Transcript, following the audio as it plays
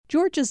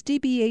Georgia's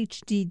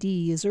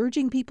DBHDD is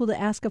urging people to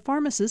ask a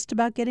pharmacist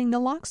about getting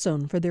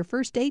naloxone for their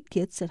first aid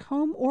kits at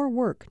home or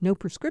work. No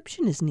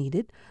prescription is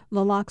needed.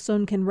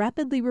 Naloxone can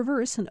rapidly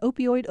reverse an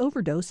opioid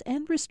overdose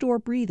and restore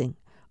breathing.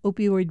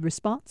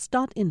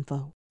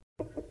 Opioidresponse.info.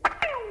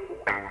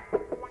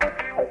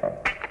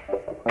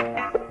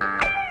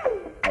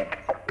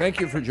 Thank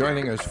you for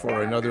joining us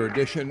for another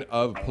edition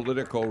of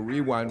Political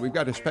Rewind. We've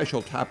got a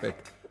special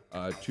topic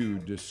to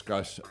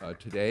discuss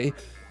today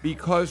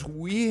because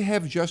we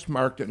have just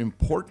marked an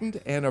important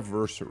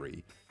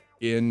anniversary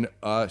in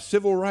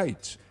civil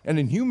rights and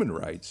in human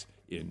rights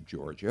in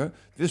Georgia.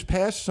 This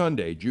past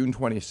Sunday, June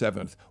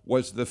 27th,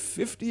 was the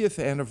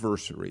 50th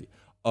anniversary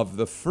of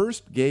the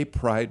first gay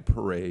pride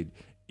parade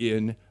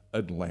in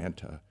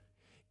Atlanta.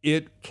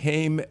 It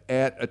came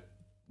at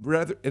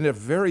in a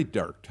very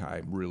dark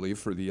time, really,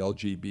 for the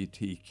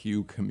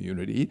LGBTQ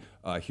community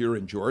here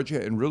in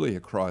Georgia and really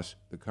across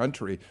the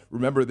country.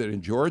 Remember that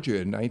in Georgia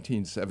in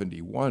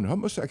 1971,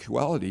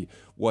 homosexuality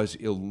was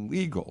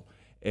illegal,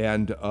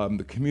 and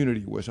the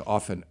community was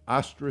often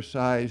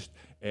ostracized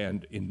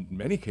and, in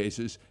many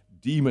cases,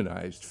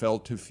 demonized,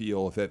 felt to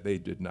feel that they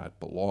did not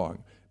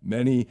belong.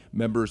 Many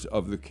members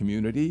of the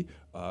community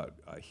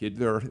hid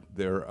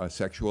their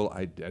sexual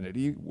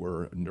identity,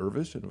 were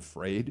nervous and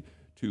afraid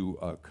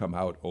to come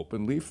out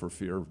openly for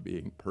fear of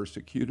being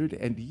persecuted.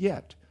 And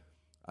yet,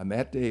 on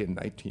that day in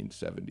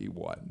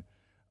 1971,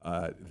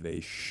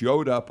 they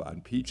showed up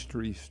on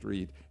Peachtree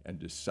Street and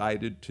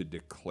decided to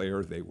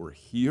declare they were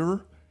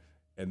here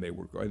and they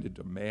were going to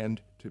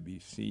demand to be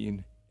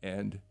seen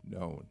and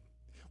known.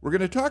 We're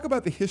going to talk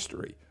about the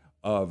history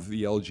of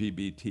the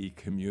LGBT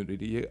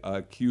community,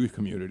 Q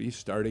community,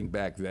 starting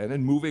back then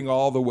and moving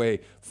all the way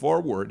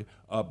forward,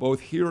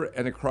 both here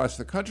and across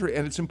the country.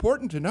 And it's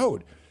important to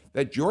note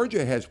that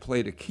Georgia has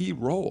played a key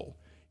role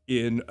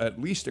in at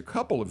least a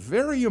couple of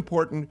very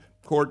important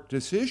court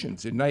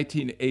decisions. In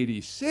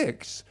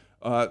 1986,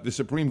 the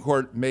Supreme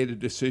Court made a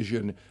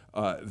decision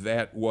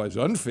that was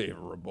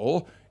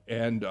unfavorable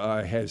and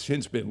has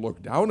since been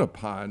looked down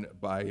upon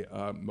by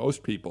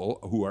most people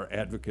who are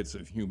advocates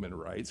of human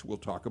rights. We'll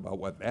talk about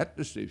what that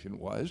decision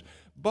was.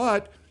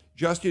 But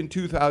just in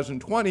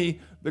 2020,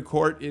 the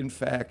court, in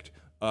fact,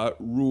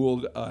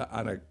 ruled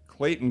on a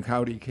Clayton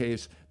County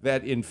case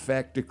that in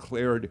fact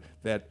declared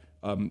that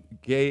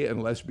gay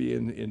and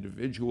lesbian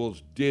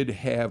individuals did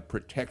have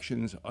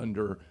protections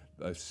under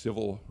the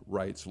civil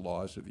rights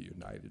laws of the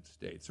United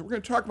States. So we're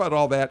going to talk about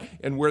all that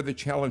and where the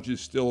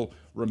challenges still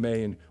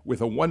remain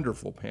with a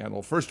wonderful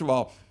panel. First of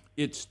all,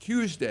 it's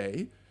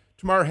Tuesday.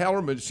 Tamar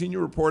Hallerman, senior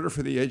reporter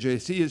for the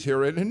AJC, is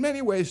here. And in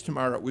many ways,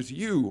 Tamar, it was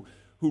you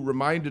who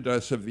reminded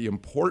us of the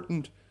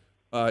important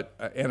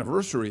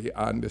anniversary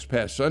on this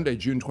past Sunday,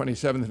 June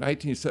 27th,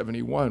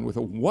 1971, with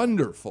a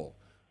wonderful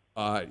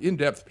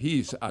in-depth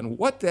piece on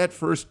what that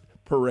first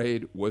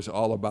parade was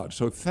all about.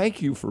 So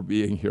thank you for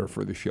being here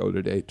for the show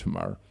today,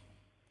 Tamar.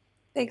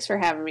 Thanks for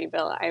having me,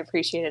 Bill. I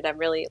appreciate it. I'm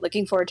really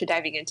looking forward to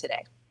diving in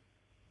today.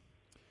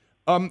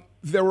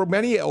 There were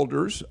many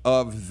elders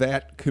of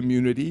that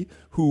community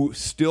who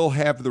still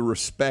have the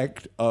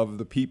respect of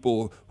the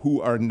people who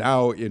are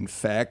now, in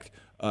fact,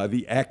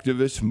 the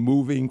activists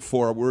moving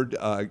forward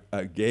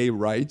gay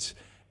rights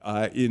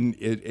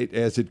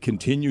as it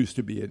continues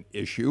to be an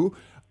issue.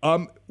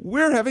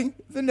 We're having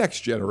the next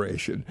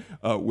generation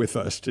with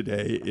us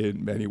today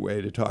in many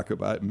ways to talk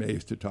about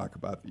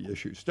the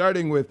issue,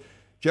 starting with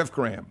Jeff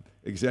Graham,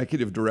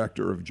 Executive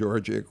Director of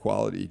Georgia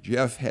Equality.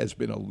 Jeff has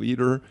been a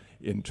leader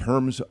in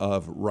terms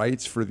of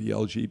rights for the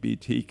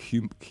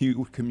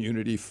LGBTQ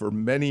community for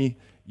many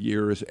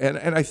years,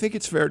 and I think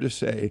it's fair to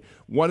say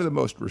one of the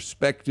most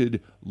respected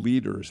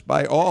leaders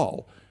by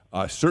all,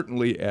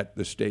 certainly at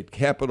the state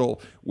capitol,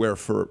 where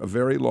for a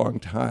very long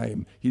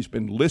time he's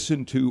been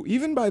listened to,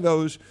 even by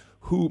those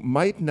who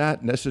might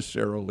not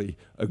necessarily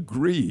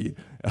agree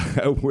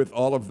with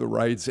all of the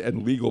rights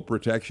and legal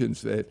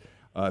protections that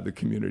the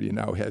community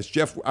now has.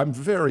 Jeff,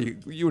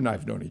 you and I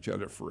have known each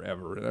other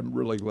forever, and I'm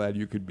really glad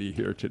you could be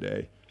here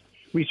today.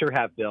 We sure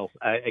have, Bill.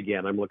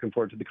 Again, I'm looking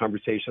forward to the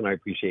conversation. I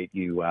appreciate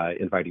you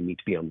inviting me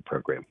to be on the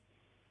program.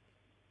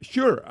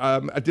 Sure.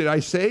 Did I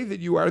say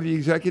that you are the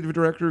Executive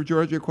Director of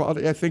Georgia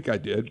Equality? I think I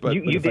did, but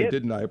if I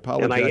didn't, I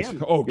apologize.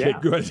 And I am. Okay,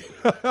 good.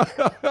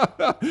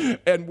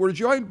 And we're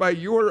joined by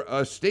your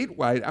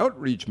Statewide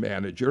Outreach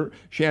Manager,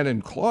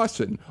 Shannon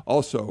Clawson,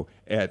 also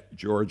at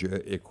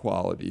Georgia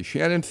Equality.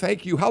 Shannon,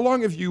 thank you. How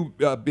long have you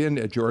been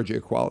at Georgia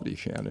Equality,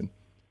 Shannon?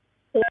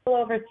 A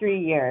little over 3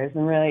 years.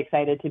 I'm really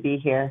excited to be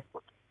here.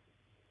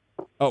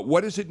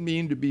 What does it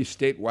mean to be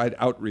Statewide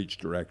Outreach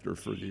Director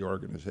for the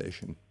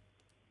organization?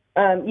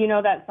 You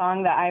know that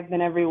song, the I've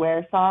Been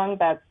Everywhere song?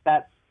 That's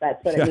what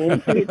it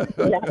means to be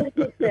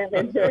the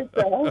manager.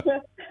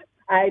 So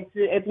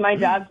it's my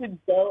job to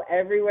go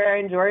everywhere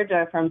in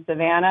Georgia, from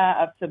Savannah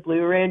up to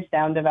Blue Ridge,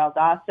 down to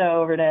Valdosta,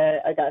 over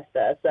to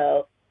Augusta.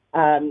 So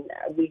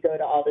we go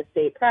to all the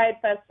state pride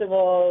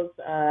festivals,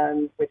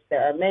 which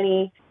there are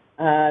many,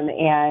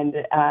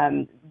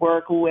 and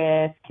work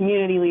with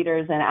community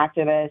leaders and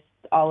activists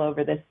all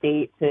over the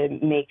state to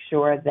make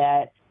sure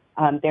that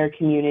their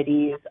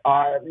communities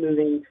are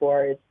moving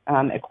towards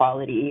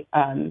equality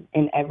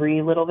in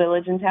every little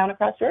village and town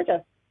across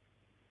Georgia.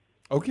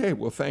 Okay,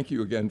 well, thank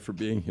you again for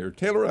being here.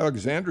 Taylor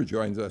Alxndr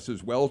joins us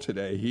as well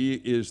today. He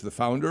is the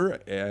founder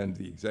and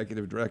the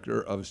executive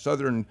director of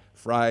Southern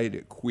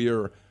Fried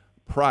Queer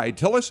Pride.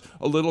 Tell us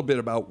a little bit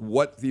about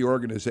what the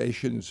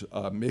organization's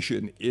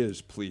mission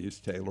is, please,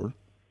 Taylor.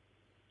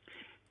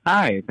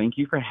 Hi, thank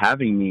you for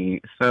having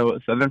me. So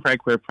Southern Fried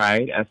Queer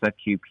Pride,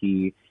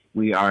 SFQP,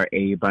 we are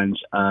a bunch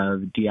of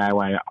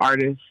DIY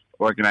artists,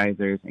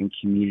 organizers, and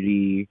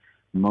community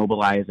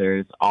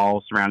mobilizers,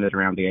 all surrounded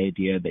around the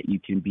idea that you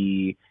can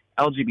be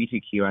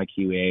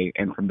LGBTQIQA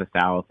and from the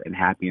South and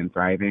happy and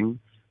thriving.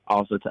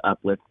 Also to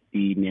uplift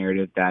the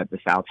narrative that the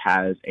South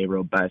has a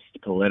robust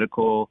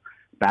political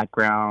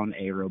background,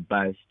 a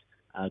robust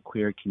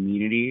queer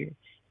community,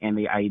 and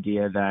the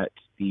idea that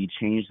the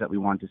change that we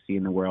want to see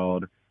in the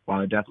world,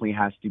 while it definitely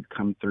has to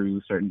come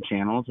through certain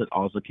channels, it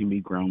also can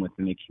be grown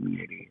within the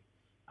community.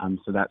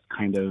 So that's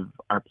kind of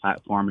our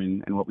platform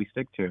and what we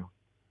stick to.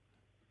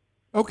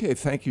 Okay,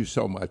 thank you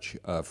so much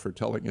for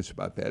telling us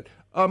about that.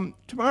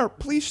 Tamar,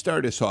 please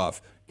start us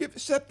off.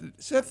 Set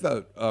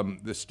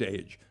the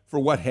stage for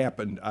what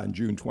happened on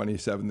June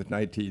 27th,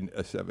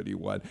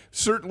 1971.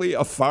 Certainly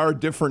a far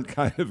different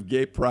kind of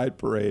gay pride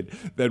parade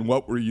than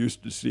what we're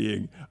used to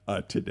seeing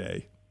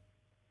today.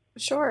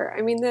 Sure.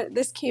 I mean,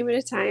 this came at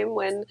a time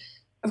when,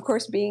 of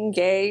course, being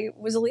gay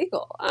was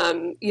illegal.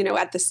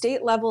 At the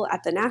state level,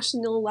 at the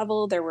national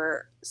level, there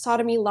were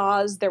sodomy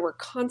laws, there were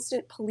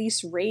constant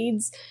police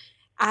raids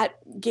at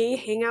gay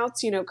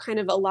hangouts, kind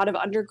of a lot of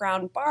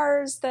underground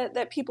bars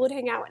that people would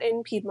hang out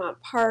in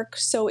Piedmont Park.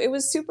 So it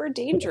was super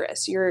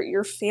dangerous.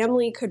 Your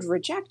family could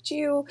reject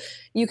you.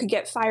 You could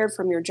get fired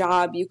from your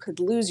job. You could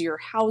lose your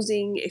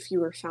housing if you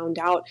were found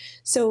out.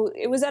 So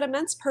it was at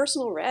immense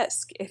personal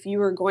risk if you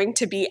were going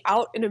to be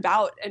out and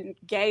about and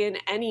gay in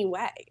any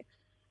way.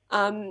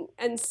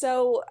 And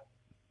so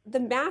the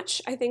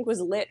match, I think,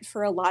 was lit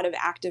for a lot of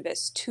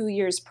activists 2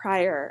 years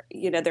prior.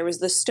 There was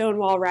the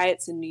Stonewall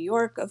riots in New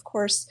York, of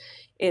course,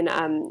 in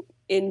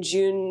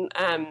June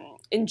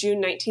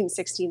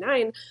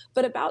 1969.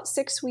 But about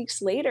 6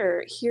 weeks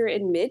later, here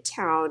in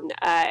Midtown,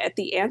 at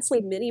the Ansley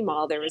Mini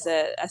Mall, there was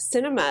a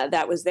cinema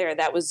that was there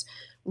that was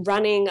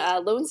running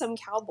Lonesome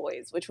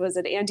Cowboys, which was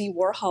an Andy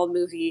Warhol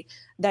movie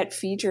that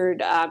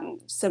featured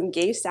some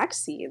gay sex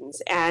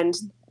scenes. And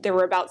there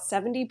were about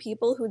 70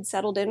 people who'd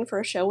settled in for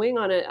a showing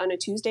on a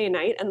Tuesday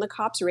night, and the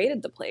cops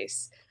raided the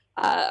place,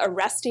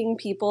 arresting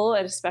people,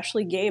 and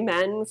especially gay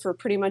men, for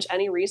pretty much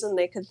any reason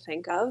they could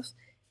think of.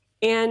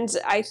 And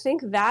I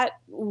think that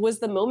was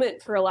the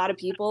moment for a lot of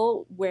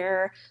people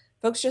where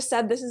folks just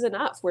said, this is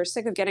enough. We're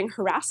sick of getting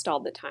harassed all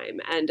the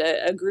time. And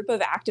a group of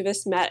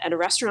activists met at a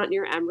restaurant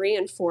near Emory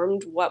and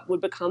formed what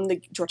would become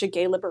the Georgia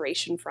Gay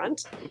Liberation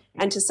Front.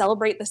 And to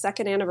celebrate the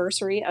second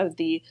anniversary of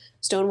the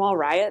Stonewall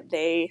riot,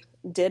 they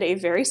did a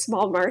very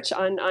small march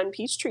on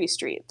Peachtree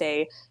Street.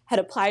 They had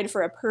applied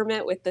for a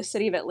permit with the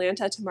city of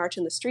Atlanta to march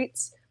in the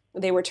streets.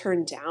 They were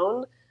turned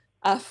down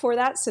for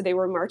that. So they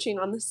were marching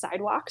on the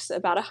sidewalks,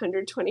 about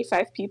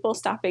 125 people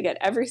stopping at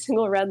every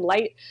single red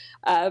light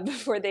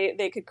before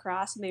they could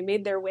cross. And they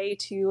made their way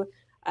to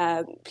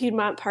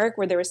Piedmont Park,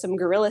 where there was some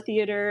guerrilla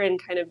theater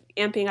and kind of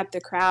amping up the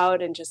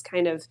crowd and just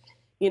kind of,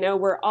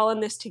 we're all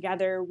in this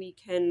together. We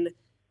can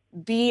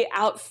be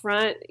out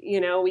front,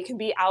 we can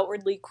be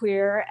outwardly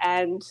queer.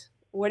 And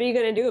what are you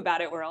going to do about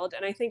it, world?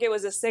 And I think it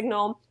was a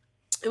signal.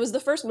 It was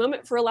the first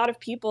moment for a lot of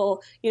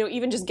people,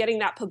 even just getting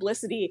that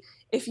publicity.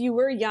 If you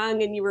were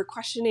young and you were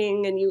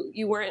questioning and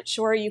you weren't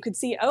sure, you could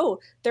see, oh,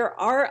 there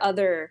are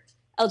other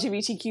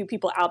LGBTQ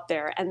people out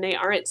there and they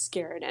aren't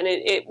scared. And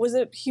it was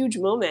a huge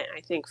moment,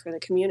 I think, for the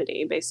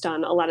community based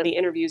on a lot of the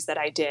interviews that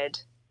I did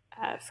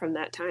from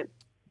that time.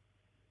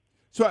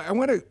 So I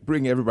want to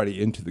bring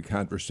everybody into the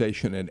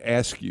conversation and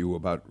ask you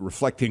about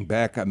reflecting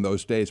back on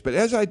those days. But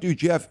as I do,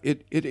 Jeff,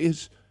 it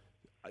is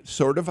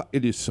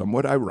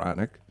somewhat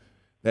ironic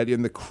that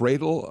in the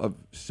cradle of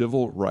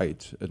civil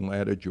rights,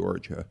 Atlanta,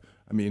 Georgia,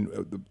 I mean,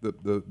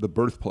 the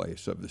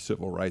birthplace of the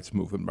civil rights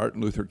movement, Martin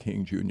Luther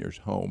King Jr.'s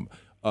home,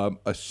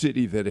 a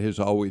city that has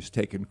always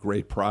taken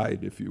great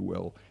pride, if you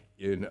will,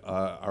 in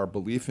our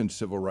belief in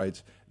civil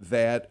rights,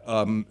 that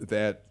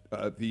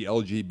the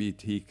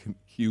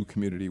LGBTQ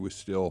community was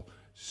still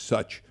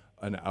such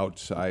an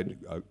outside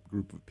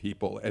group of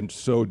people and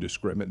so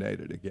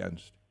discriminated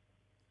against.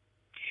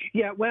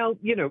 Yeah, well,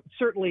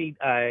 certainly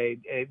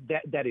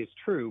that is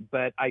true.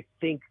 But I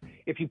think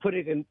if you put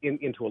it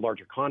into a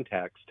larger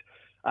context,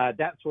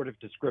 that sort of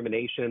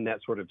discrimination, that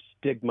sort of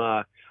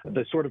stigma,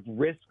 the sort of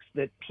risks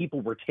that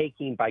people were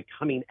taking by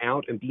coming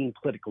out and being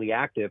politically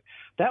active,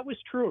 that was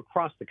true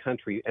across the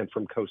country and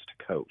from coast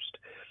to coast.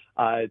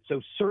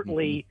 So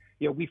certainly,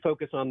 we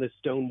focus on the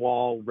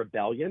Stonewall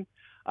Rebellion.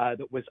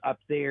 That was up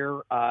there,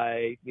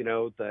 the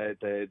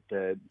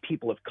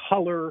people of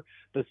color,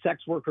 the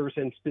sex workers,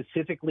 and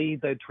specifically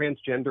the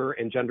transgender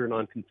and gender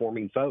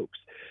nonconforming folks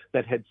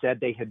that had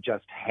said they had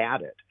just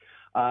had it.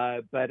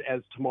 But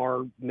as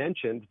Tamar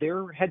mentioned,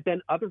 there had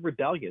been other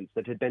rebellions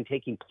that had been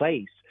taking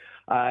place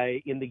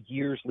in the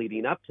years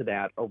leading up to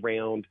that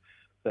around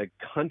the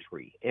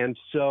country. And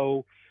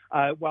so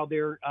while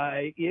there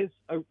is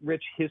a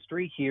rich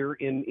history here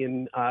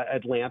in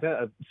Atlanta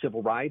of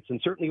civil rights,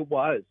 and certainly it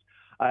was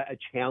a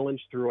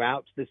challenge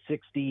throughout the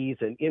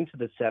 60s and into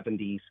the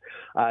 70s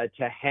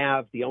to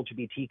have the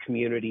LGBT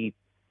community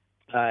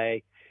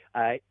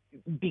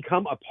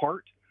become a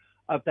part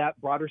of that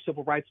broader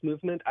civil rights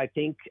movement. I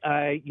think,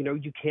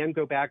 you can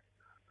go back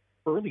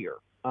earlier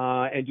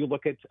and you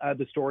look at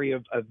the story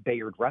of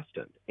Bayard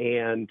Rustin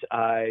and,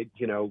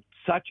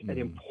 such an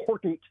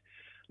important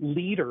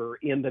leader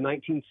in the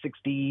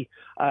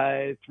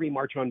 1963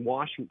 March on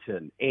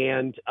Washington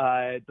and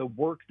the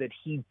work that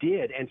he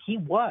did. And he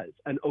was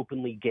an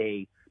openly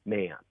gay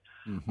man.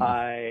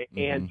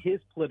 And his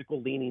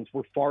political leanings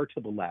were far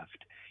to the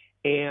left.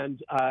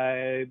 And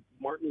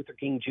Martin Luther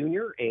King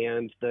Jr.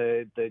 and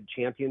the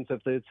champions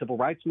of the civil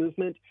rights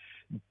movement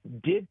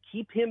did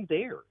keep him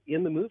there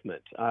in the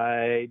movement.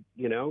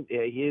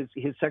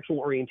 His sexual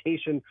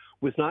orientation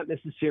was not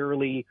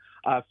necessarily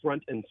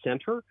front and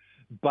center,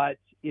 but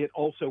it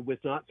also was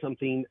not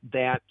something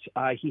that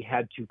he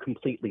had to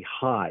completely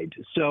hide.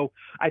 So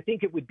I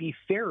think it would be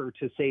fairer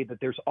to say that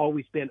there's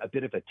always been a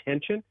bit of a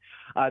tension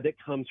that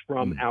comes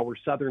from our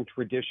Southern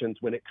traditions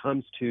when it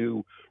comes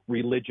to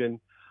religion,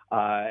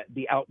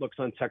 the outlooks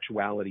on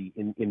sexuality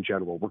in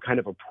general. We're kind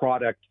of a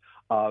product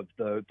of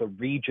the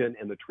region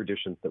and the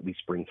traditions that we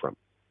spring from.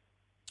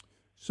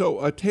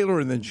 So Taylor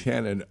and then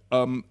Shannon,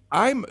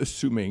 I'm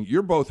assuming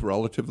you're both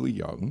relatively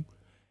young.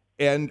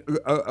 And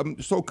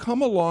so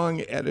come along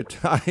at a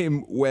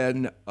time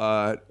when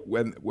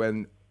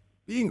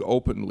being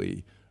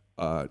openly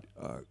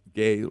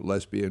gay,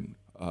 lesbian,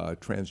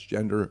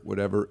 transgender,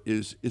 whatever,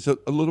 is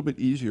a little bit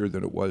easier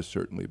than it was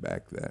certainly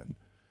back then.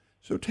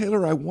 So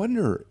Taylor, I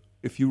wonder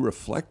if you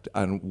reflect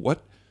on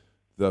what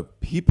the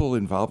people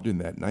involved in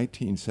that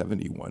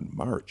 1971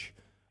 march,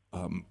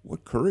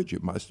 what courage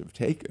it must have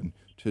taken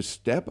to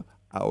step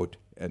out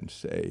and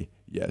say,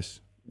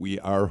 yes, we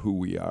are who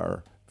we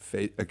are.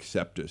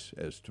 Accept us,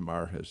 as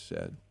Tamar has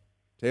said.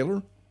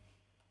 Taylor?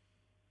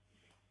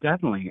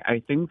 Definitely. I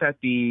think that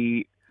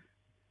the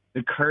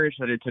courage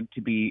that it took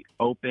to be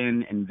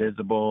open and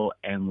visible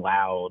and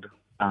loud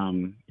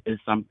is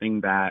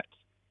something that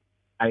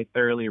I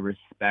thoroughly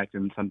respect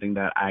and something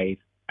that I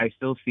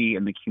still see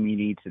in the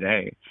community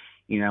today.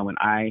 When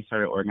I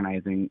started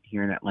organizing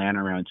here in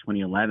Atlanta around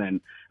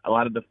 2011, a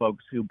lot of the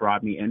folks who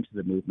brought me into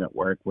the movement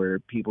work were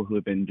people who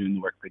have been doing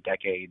the work for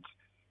decades.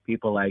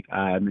 People like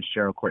Ms.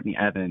 Cheryl Courtney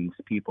Evans,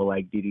 people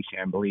like Dee Dee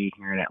Chamblee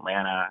here in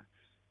Atlanta.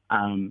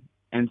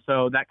 And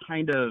so that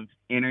kind of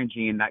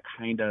energy and that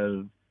kind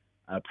of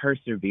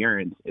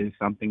perseverance is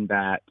something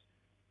that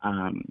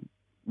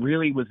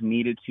really was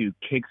needed to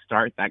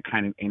kickstart that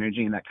kind of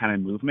energy and that kind of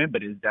movement,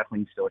 but is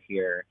definitely still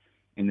here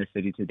in the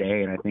city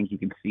today. And I think you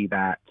can see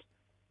that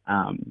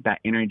that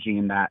energy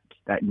and that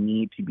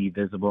need to be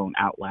visible and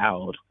out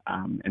loud.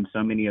 And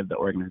so many of the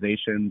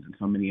organizations and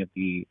so many of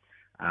the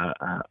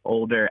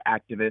older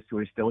activists who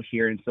are still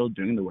here and still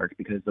doing the work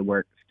because the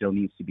work still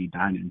needs to be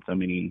done in so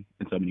many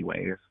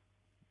ways.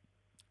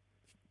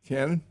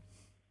 Shannon?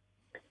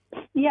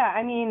 Yeah,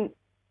 I mean,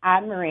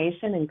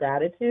 admiration and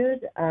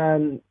gratitude.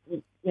 I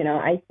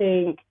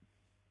think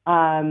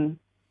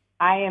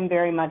I am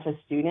very much a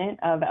student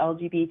of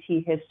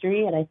LGBT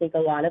history, and I think a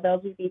lot of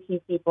LGBT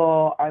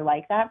people are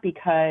like that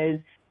because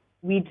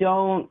we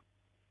aren't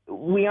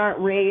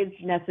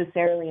raised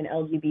necessarily in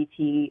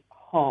LGBT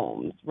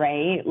homes,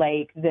 right?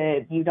 Like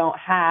you don't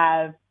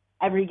have,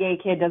 every gay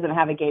kid doesn't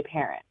have a gay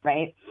parent,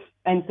 right?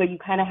 And so you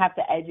kind of have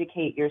to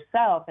educate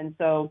yourself. And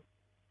so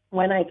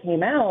when I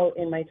came out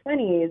in my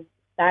 20s,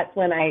 that's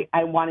when I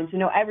wanted to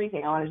know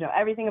everything. I wanted to know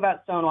everything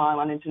about Stonewall. I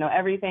wanted to know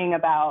everything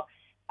about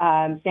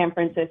San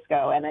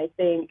Francisco. And I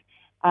think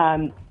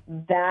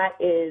that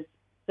is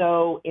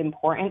so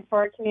important for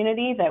our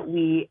community that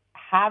we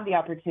have the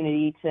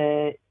opportunity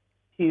to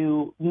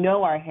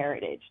know our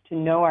heritage, to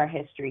know our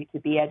history, to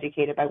be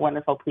educated by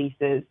wonderful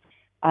places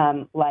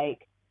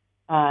like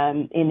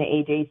in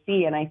the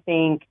AJC. And I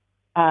think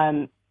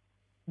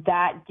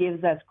that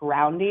gives us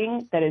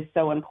grounding that is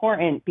so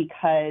important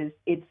because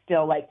it's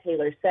still, like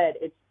Taylor said,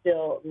 it's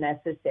still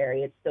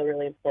necessary. It's still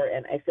really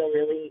important. I feel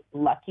really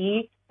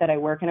lucky that I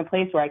work in a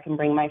place where I can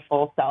bring my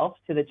full self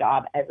to the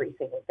job every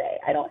single day.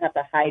 I don't have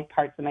to hide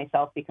parts of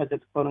myself because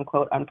it's quote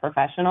unquote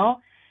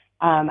unprofessional.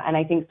 And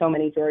I think so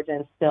many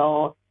Georgians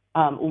still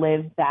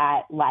live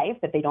that life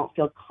that they don't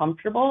feel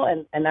comfortable.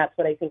 And that's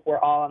what I think we're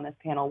all on this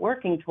panel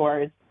working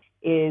towards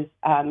is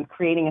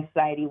creating a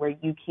society where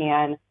you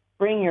can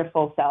bring your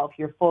full self,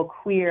 your full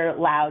queer,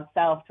 loud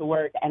self to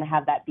work and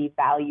have that be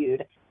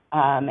valued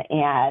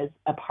as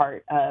a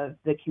part of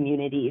the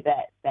community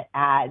that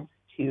adds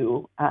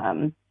to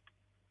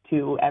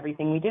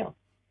everything we do.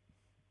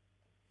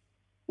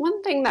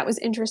 One thing that was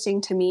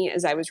interesting to me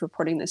as I was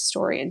reporting this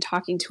story and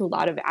talking to a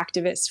lot of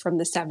activists from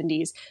the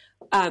 70s,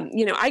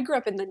 I grew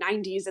up in the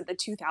 90s and the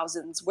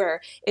 2000s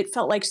where it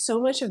felt like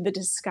so much of the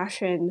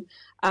discussion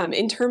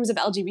in terms of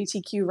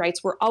LGBTQ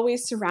rights were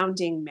always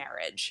surrounding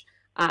marriage.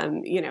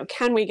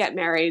 Can we get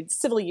married,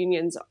 civil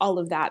unions, all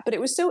of that. But it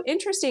was so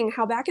interesting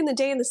how back in the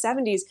day in the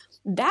 70s,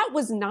 that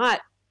was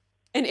not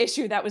an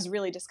issue that was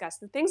really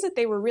discussed. The things that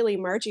they were really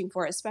marching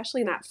for,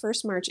 especially in that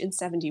first march in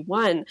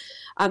 71,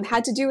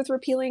 had to do with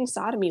repealing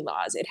sodomy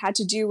laws. It had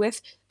to do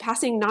with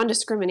passing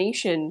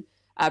non-discrimination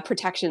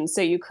protections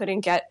so you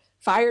couldn't get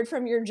fired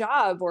from your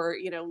job or,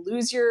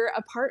 lose your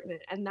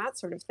apartment and that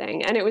sort of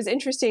thing. And it was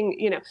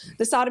interesting,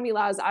 the sodomy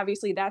laws,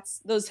 obviously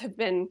those have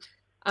been,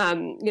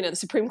 the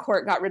Supreme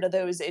Court got rid of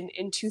those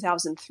in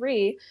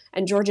 2003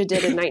 and Georgia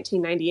did in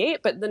 1998.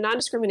 But the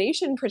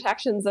non-discrimination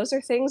protections, those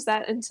are things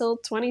that until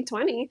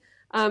 2020,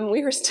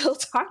 we were still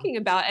talking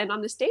about. And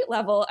on the state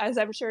level, as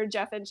I'm sure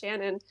Jeff and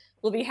Shannon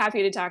will be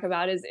happy to talk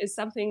about, is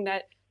something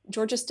that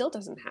Georgia still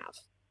doesn't have.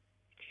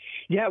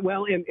 Yeah,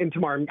 well, and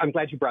Tamar, I'm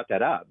glad you brought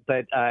that up.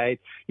 But,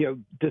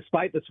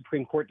 despite the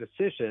Supreme Court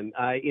decision,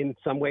 in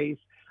some ways,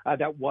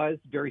 that was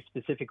very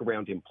specific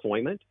around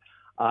employment.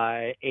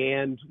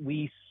 And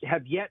we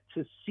have yet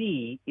to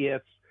see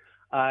if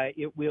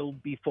it will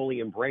be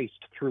fully embraced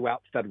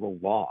throughout federal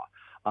law.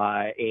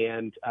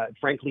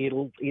 Frankly,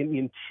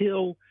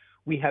 until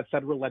we have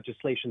federal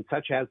legislation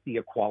such as the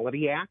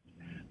Equality Act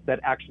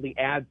that actually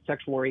adds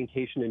sexual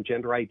orientation and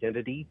gender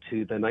identity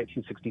to the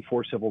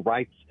 1964 Civil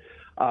Rights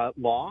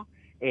Law,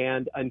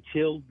 and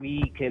until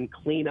we can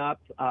clean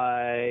up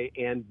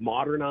and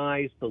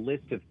modernize the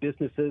list of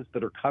businesses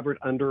that are covered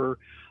under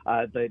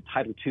the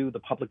Title II, the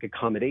Public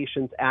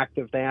Accommodations Act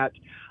of that,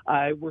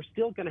 we're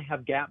still going to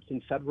have gaps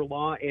in federal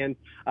law. And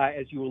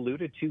as you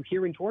alluded to,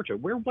 here in Georgia,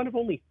 we're one of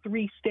only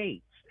 3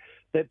 states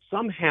that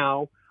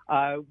somehow,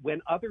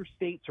 when other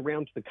states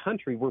around the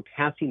country were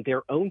passing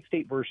their own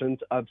state versions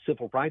of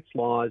civil rights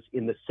laws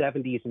in the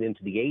 70s and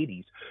into the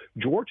 80s,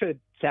 Georgia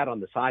sat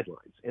on the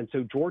sidelines. And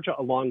so Georgia,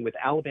 along with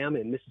Alabama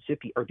and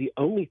Mississippi, are the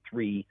only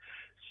 3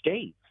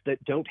 states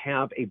that don't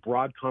have a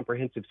broad,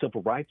 comprehensive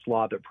civil rights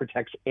law that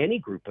protects any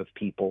group of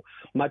people,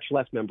 much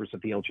less members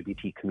of the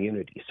LGBT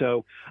community.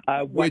 So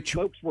what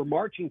folks were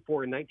marching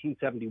for in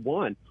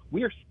 1971,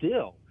 we are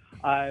still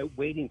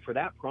waiting for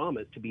that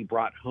promise to be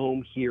brought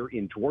home here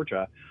in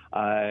Georgia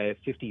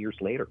 50 years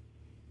later.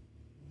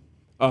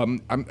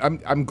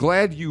 I'm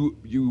glad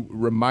you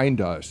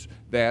remind us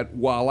that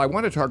while I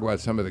want to talk about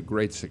some of the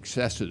great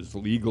successes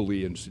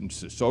legally and in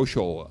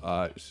social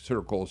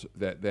circles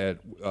that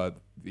the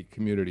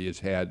community has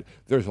had,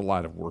 there's a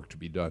lot of work to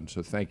be done.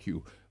 So thank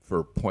you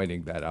for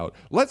pointing that out.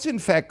 Let's in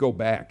fact go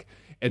back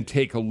and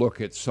take a look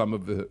at some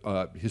of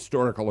the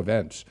historical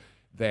events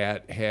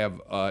that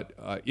have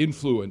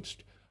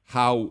influenced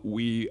how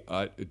we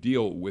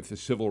deal with the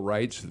civil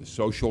rights, the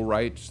social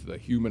rights, the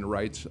human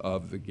rights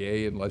of the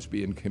gay and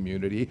lesbian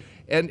community.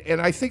 And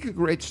I think a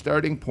great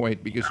starting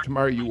point, because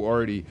Tamar, you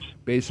already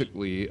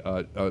basically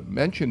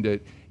mentioned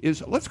it,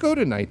 is let's go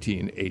to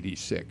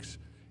 1986.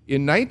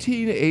 In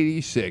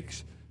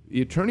 1986,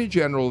 the Attorney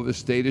General of the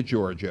state of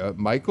Georgia,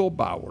 Michael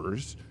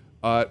Bowers,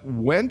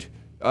 went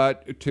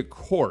to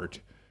court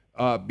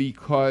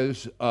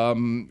because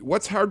what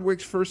was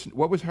Hardwick's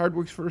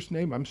first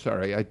name? I'm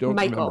sorry, I don't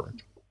remember.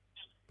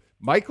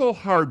 Michael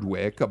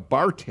Hardwick, a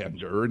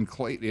bartender in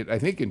Clayton, I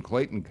think in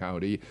Clayton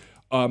County,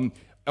 a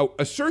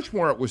search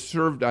warrant was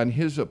served on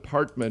his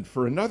apartment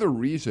for another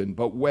reason,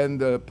 but when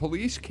the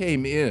police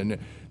came in,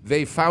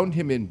 they found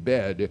him in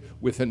bed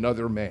with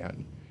another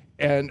man.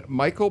 And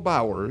Michael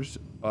Bowers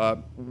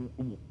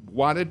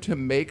wanted to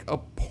make a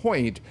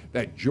point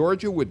that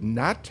Georgia would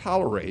not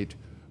tolerate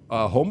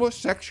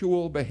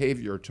homosexual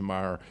behavior,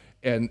 Tamar.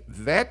 And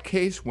that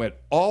case went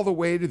all the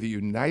way to the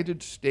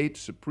United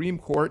States Supreme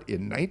Court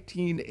in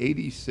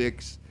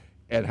 1986.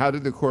 And how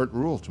did the court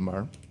rule,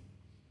 Tamar?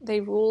 They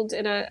ruled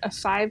in a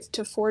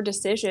 5-4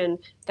 decision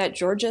that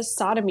Georgia's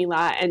sodomy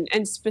law,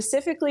 and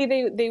specifically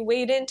they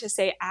weighed in to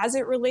say as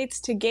it relates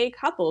to gay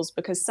couples,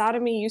 because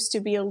sodomy used to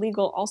be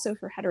illegal also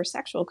for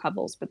heterosexual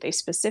couples, but they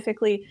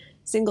specifically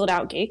singled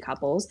out gay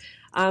couples,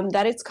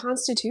 that it's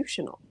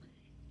constitutional.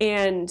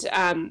 And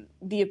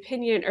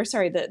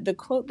the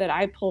quote that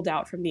I pulled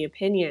out from the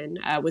opinion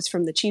was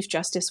from the Chief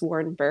Justice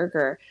Warren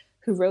Burger,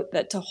 who wrote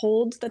that to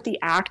hold that the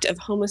act of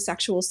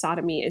homosexual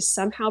sodomy is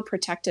somehow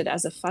protected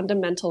as a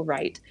fundamental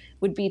right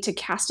would be to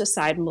cast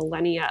aside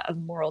millennia of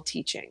moral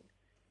teaching.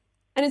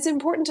 And it's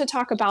important to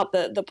talk about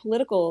the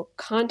political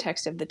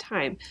context of the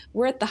time.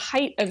 We're at the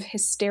height of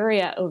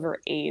hysteria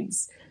over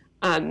AIDS.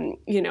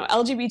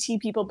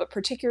 LGBT people, but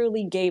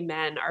particularly gay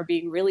men, are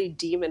being really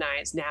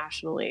demonized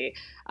nationally.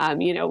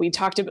 We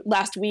talked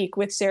last week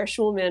with Sarah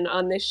Schulman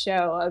on this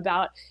show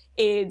about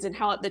AIDS and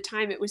how at the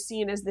time it was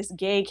seen as this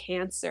gay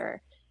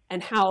cancer,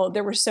 and how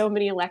there were so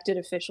many elected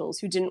officials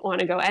who didn't want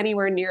to go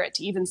anywhere near it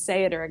to even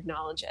say it or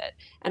acknowledge it.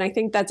 And I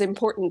think that's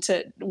important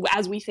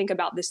as we think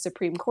about this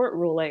Supreme Court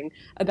ruling,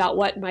 about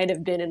what might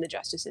have been in the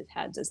justices'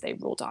 heads as they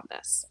ruled on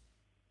this.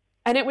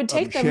 And it would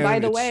take them, by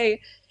the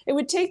way, It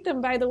would take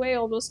them, by the way,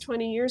 almost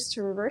 20 years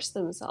to reverse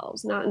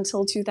themselves. Not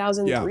until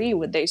 2003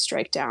 would they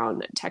strike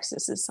down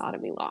Texas's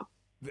sodomy law.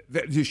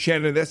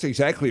 Shannon, that's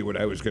exactly what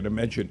I was going to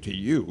mention to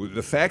you.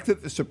 The fact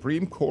that the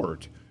Supreme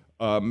Court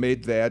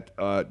made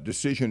that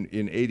decision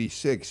in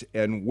 '86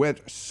 and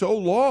went so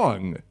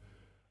long,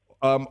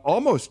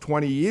 almost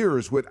 20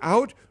 years,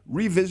 without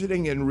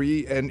revisiting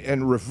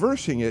and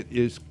reversing it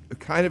is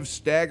kind of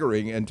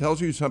staggering and tells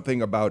you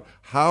something about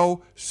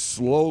how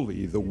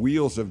slowly the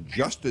wheels of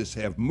justice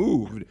have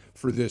moved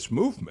for this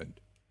movement.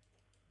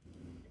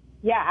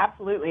 Yeah,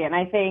 absolutely. And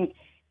I think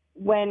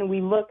when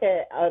we look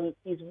at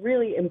these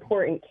really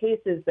important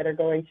cases that are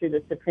going through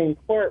the Supreme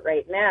Court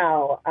right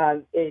now,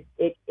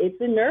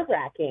 it's a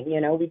nerve-wracking. You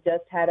know, we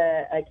just had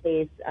a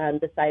case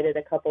decided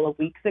a couple of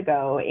weeks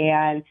ago,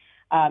 and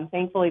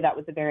thankfully that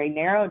was a very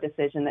narrow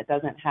decision that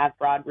doesn't have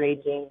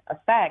broad-ranging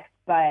effects.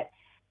 But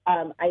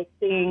I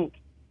think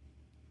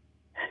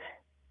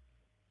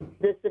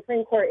the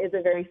Supreme Court is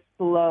a very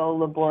slow,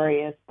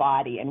 laborious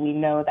body, and we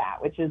know that,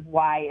 which is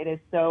why it is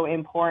so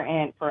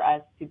important for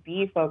us to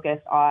be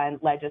focused on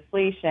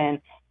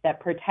legislation that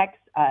protects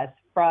us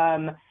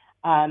from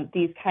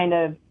these kind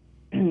of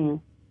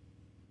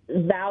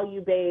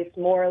value-based,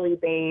 morally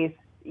based,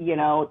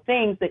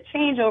 things that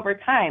change over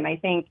time. I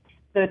think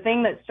the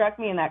thing that struck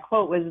me in that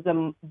quote was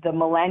the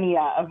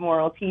millennia of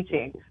moral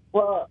teaching.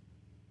 Well,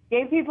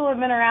 gay people have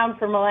been around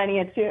for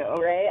millennia too,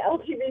 right?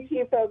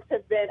 LGBT folks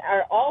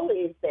are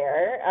always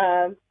there.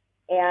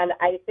 And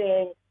I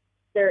think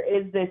there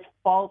is this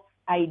false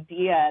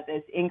idea,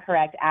 this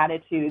incorrect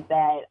attitude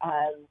that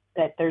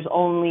there's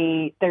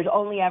only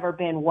ever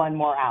been one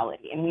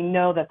morality. And we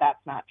know that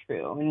that's not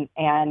true.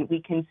 And we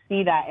can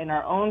see that in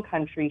our own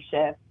country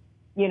shift.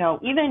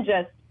 Even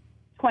just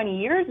 20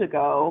 years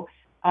ago,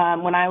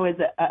 when I was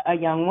a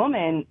young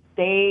woman,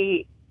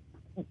 the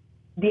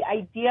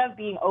idea of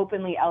being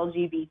openly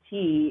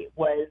LGBT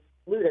was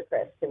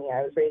ludicrous to me.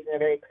 I was raised in a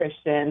very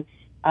Christian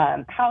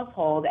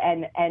household,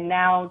 and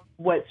now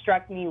what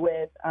struck me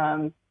with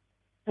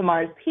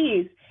Tamar's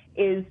piece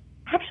is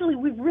actually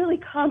we've really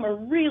come a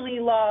really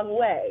long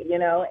way,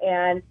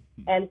 and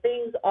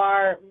things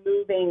are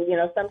moving.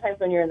 Sometimes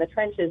when you're in the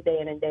trenches day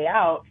in and day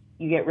out,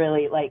 you get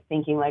really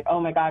thinking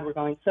oh my God, we're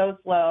going so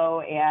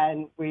slow,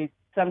 and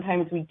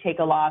sometimes we take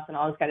a loss and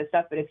all this kind of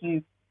stuff. But if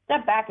you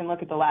step back and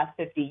look at the last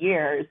 50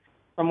 years,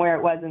 from where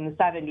it was in the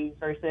 70s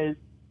versus,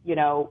 we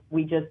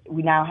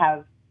now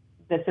have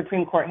the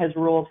Supreme Court has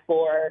ruled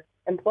for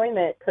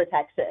employment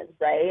protections,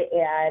 right?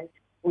 And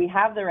we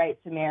have the right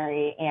to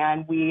marry,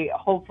 and we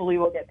hopefully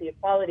will get the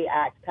Equality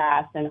Act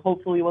passed, and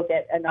hopefully we'll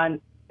get a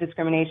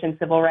non-discrimination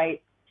civil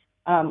rights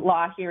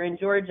law here in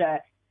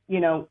Georgia.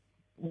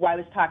 I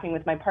was talking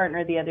with my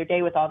partner the other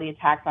day with all the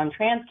attacks on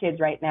trans kids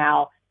right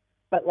now,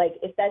 but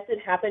if that did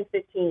happen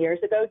 15 years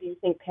ago, do you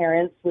think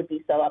parents would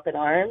be so up in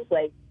arms?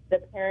 The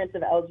parents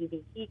of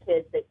LGBT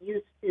kids that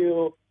used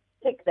to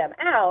kick them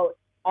out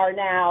are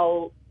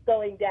now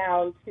going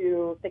down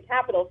to the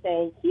Capitol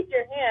saying, keep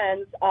your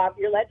hands off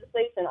your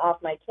legislation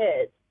off my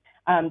kids.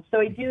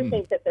 So I do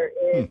think that there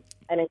is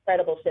an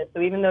incredible shift.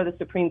 So even though the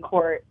Supreme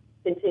Court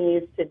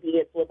continues to be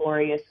its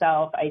laborious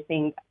self, I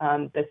think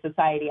the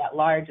society at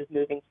large is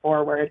moving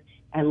forward,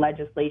 and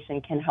legislation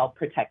can help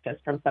protect us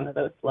from some of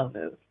those slow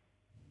moves.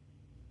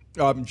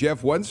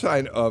 Jeff, one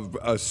sign of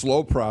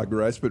slow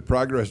progress, but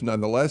progress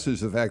nonetheless, is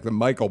the fact that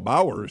Michael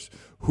Bowers,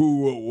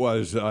 who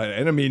was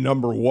enemy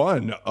number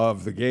one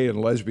of the gay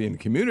and lesbian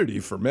community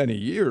for many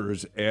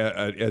years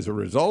as a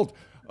result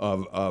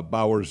of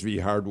Bowers v.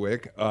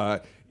 Hardwick,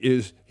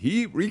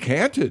 he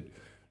recanted.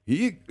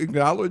 He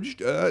acknowledged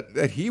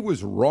that he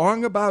was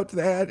wrong about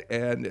that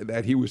and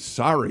that he was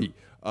sorry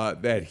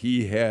that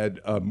he had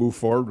moved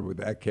forward with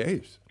that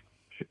case.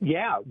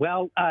 Yeah,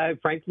 well,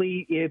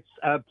 frankly, it's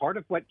part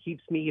of what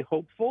keeps me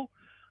hopeful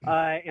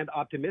and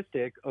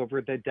optimistic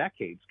over the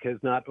decades,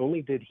 because not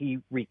only did he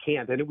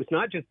recant, and it was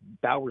not just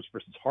Bowers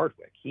versus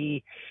Hardwick,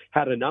 he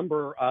had a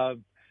number of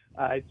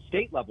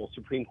state-level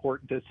Supreme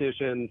Court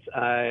decisions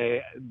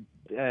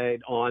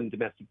on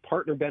domestic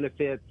partner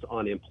benefits,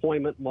 on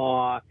employment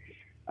law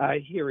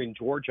here in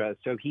Georgia.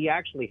 So he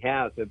actually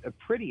has a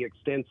pretty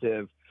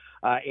extensive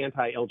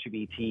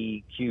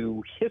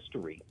anti-LGBTQ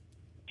history.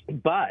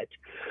 But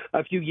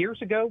a few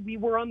years ago, we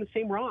were on the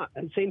same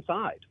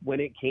side when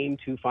it came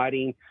to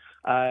fighting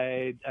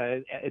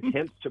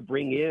attempts to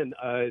bring in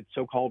a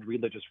so-called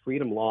religious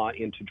freedom law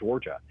into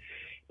Georgia.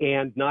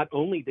 And not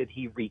only did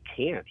he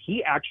recant,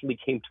 he actually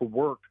came to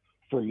work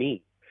for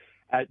me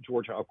at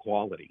Georgia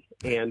Equality.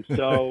 And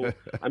so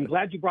I'm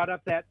glad you brought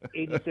up that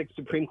 '86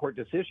 Supreme Court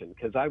decision,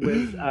 because I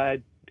was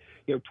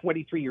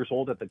 23 years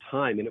old at the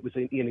time, and it was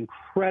an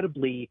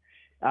incredibly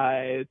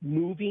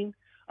moving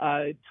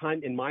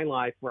time in my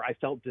life where I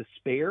felt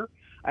despair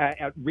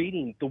at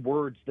reading the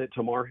words that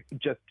Tamar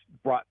just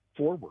brought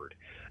forward.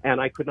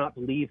 And I could not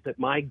believe that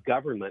my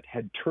government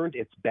had turned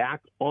its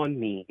back on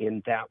me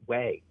in that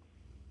way.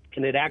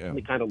 And it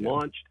actually kind of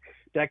launched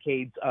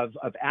decades of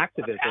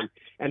activism.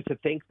 And to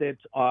think that,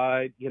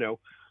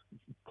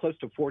 close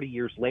to 40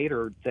 years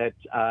later, that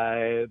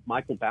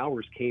Michael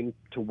Bowers came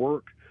to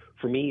work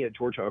for me at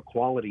Georgia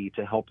Equality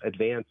to help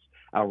advance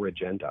our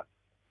agenda.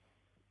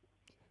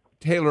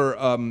 Taylor,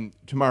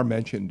 Tamar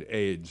mentioned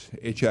AIDS,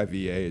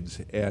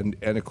 HIV/AIDS, and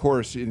of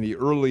course in the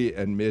early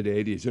and mid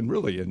 80s and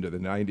really into the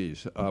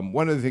 90s,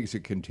 one of the things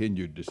that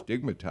continued to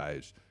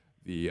stigmatize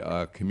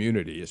the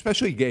community,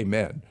 especially gay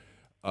men,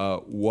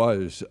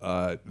 was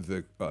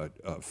the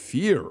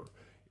fear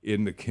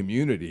in the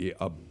community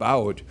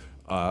about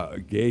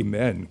gay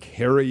men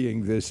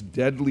carrying this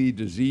deadly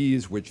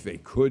disease, which they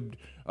could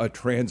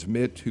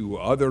transmit to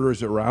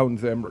others around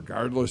them,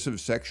 regardless of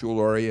sexual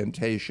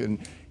orientation.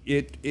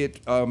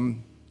 It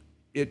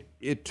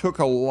took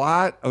a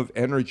lot of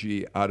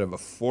energy out of a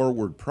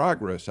forward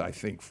progress, I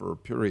think, for a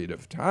period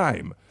of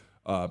time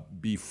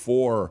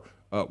before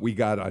we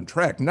got on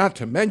track. Not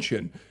to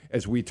mention,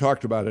 as we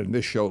talked about in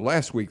this show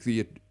last week,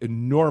 the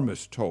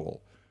enormous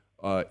toll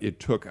it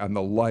took on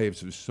the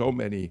lives of so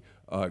many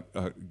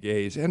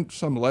gays and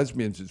some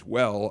lesbians as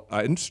well,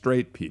 and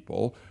straight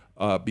people,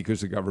 because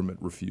the government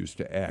refused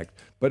to act.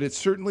 But it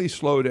certainly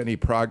slowed any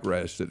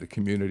progress that the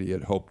community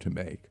had hoped to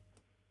make.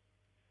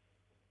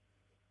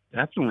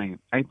 Definitely.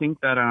 I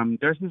think that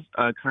there's this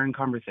current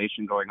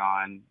conversation going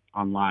on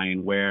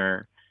online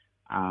where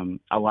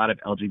a lot of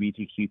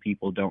LGBTQ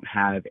people don't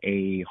have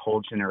a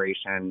whole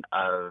generation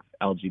of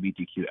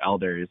LGBTQ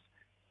elders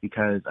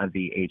because of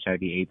the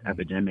HIV/AIDS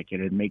epidemic.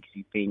 And it makes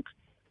you think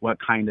what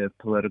kind of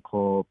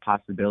political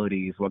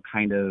possibilities, what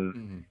kind of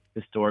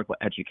historical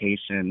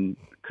education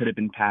could have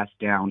been passed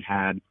down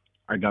had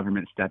our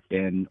government stepped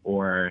in,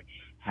 or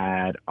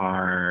had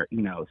our,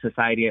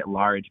 society at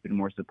large been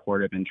more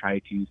supportive and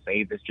tried to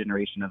save this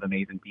generation of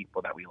amazing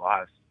people that we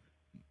lost.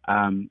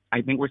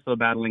 I think we're still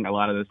battling a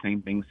lot of the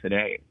same things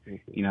today.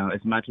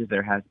 As much as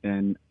there has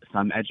been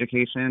some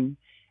education,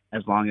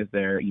 as long as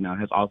there,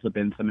 has also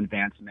been some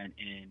advancement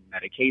in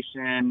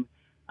medication,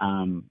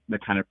 the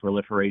kind of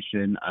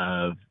proliferation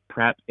of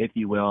PrEP, if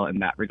you will, in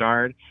that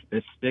regard,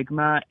 the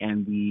stigma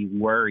and the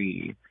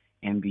worry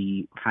and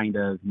the kind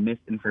of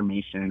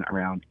misinformation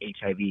around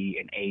HIV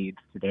and AIDS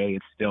today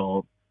it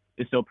still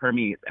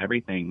permeates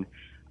everything.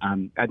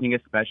 I think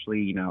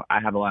especially, I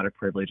have a lot of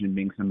privilege in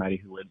being somebody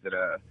who lives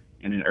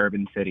in an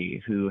urban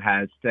city, who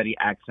has steady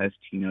access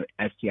to,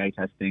 STI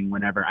testing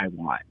whenever I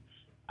want,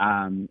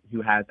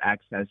 who has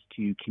access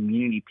to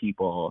community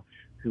people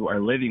who are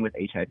living with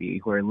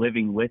HIV, who are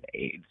living with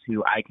AIDS,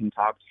 who I can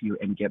talk to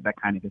and get that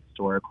kind of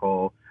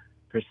historical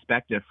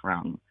perspective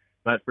from.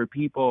 But for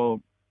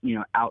people,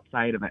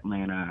 outside of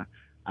Atlanta,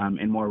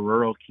 in more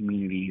rural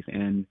communities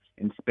and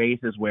in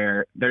spaces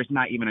where there's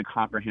not even a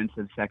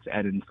comprehensive sex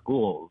ed in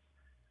schools,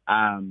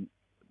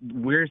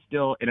 we're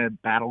still in a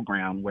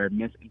battleground where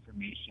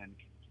misinformation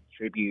can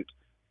contribute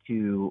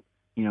to,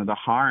 the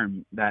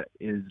harm that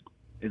is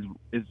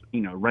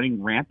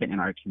running rampant in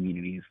our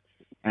communities.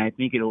 And I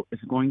think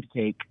it's going to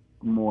take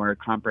more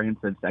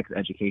comprehensive sex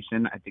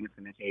education. I think it's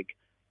going to take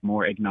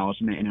more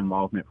acknowledgement and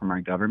involvement from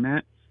our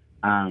government.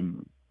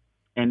 And,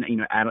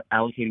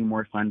 allocating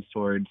more funds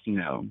towards,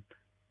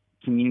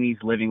 communities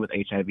living with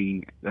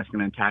HIV that's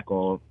going to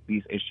tackle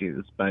these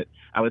issues. But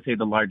I would say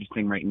the largest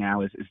thing right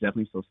now is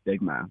definitely still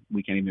stigma.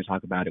 We can't even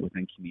talk about it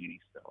within communities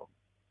still.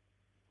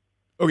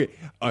 Okay,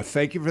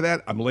 thank you for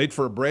that. I'm late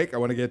for a break. I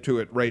want to get to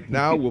it right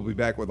now. We'll be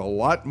back with a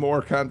lot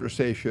more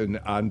conversation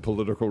on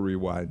Political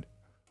Rewind.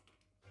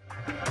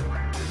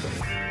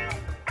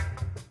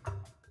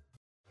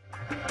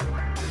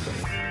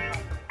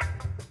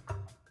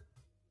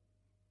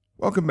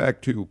 Welcome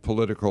back to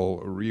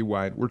Political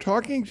Rewind. We're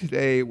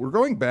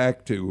going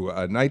back to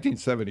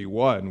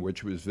 1971,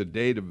 which was the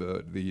date of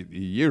the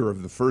year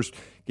of the first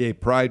Gay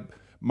Pride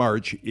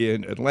March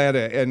in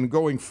Atlanta, and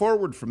going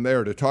forward from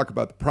there to talk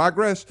about the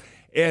progress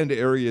and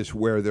areas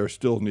where there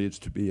still needs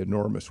to be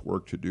enormous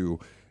work to do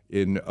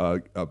in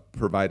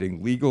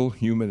providing legal,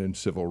 human, and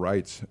civil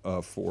rights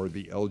for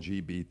the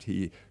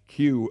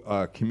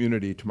LGBTQ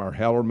community. Tamar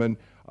Hallerman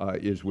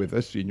is with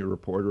us, senior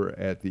reporter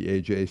at the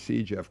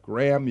AJC. Jeff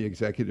Graham, the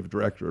executive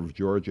director of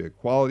Georgia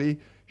Equality.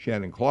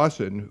 Shannon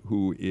Clawson,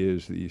 who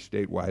is the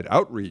statewide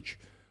outreach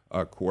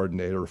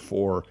coordinator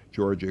for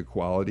Georgia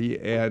Equality.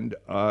 And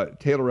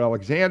Taylor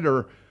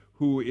Alxndr,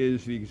 who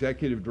is the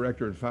executive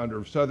director and founder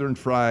of Southern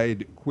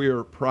Fried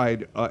Queer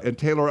Pride. And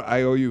Taylor,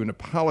 I owe you an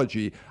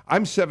apology.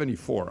 I'm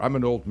 74. I'm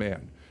an old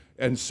man.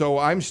 And so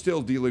I'm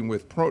still dealing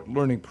with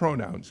learning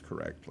pronouns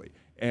correctly.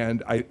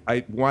 And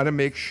I want to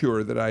make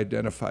sure that I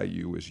identify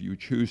you as you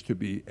choose to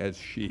be as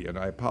she. And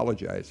I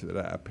apologize that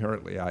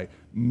apparently I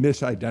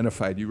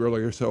misidentified you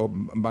earlier. So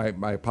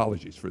my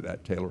apologies for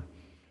that, Taylor.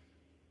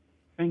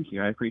 Thank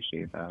you. I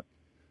appreciate that.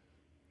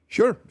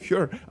 Sure.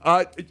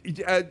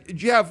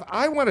 Jeff,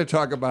 I want to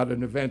talk about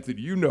an event that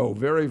you know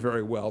very,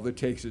 very well that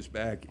takes us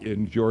back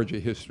in Georgia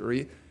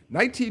history.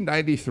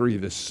 1993,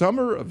 the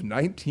summer of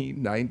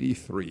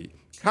 1993,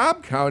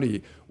 Cobb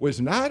County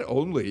was not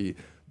only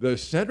the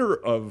center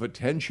of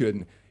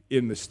attention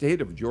in the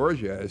state of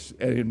Georgia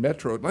and in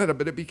Metro Atlanta,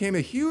 but it became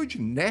a huge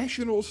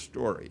national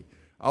story.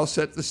 I'll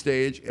set the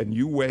stage and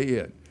you weigh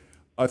in.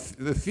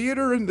 The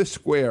theater in the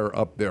square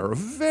up there, a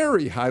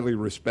very highly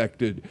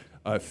respected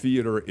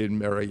theater in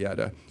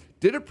Marietta,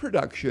 did a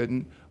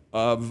production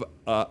of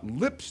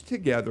Lips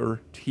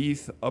Together,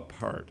 Teeth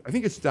Apart. I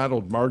think it's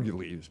Donald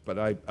Margulies, but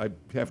I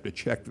have to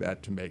check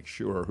that to make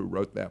sure who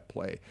wrote that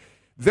play.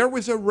 There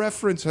was a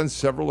reference on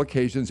several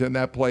occasions in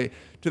that play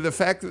to the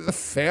fact that the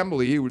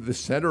family, the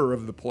center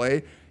of the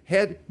play,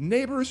 had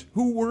neighbors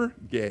who were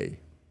gay.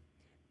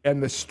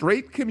 And the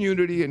straight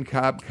community in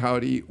Cobb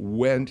County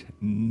went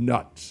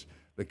nuts.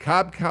 The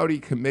Cobb County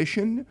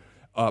Commission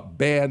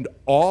banned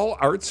all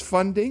arts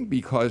funding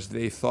because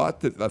they thought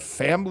that the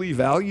family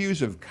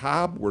values of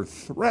Cobb were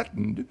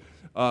threatened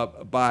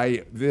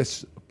by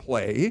this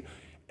play.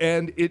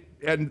 And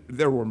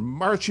there were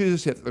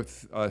marches at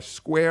the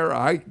square.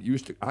 I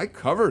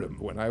covered them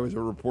when I was a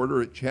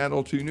reporter at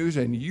Channel 2 News,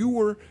 and you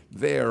were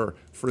there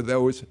for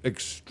those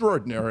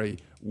extraordinary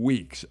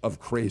weeks of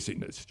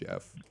craziness,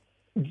 Jeff.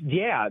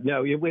 Yeah,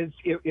 no, it was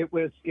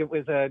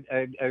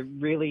a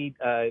really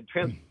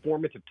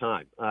transformative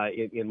time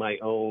in my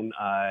own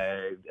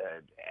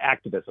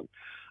activism.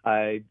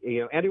 And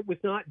it was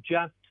not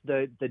just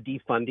the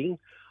defunding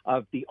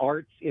of the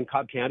arts in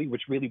Cobb County,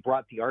 which really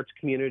brought the arts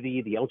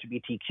community, the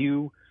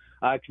LGBTQ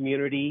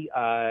community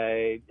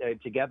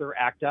together,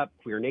 ACT UP,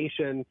 Queer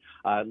Nation,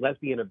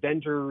 Lesbian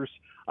Avengers,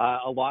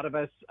 a lot of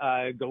us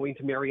going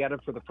to Marietta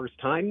for the first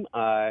time,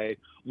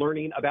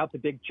 learning about the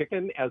Big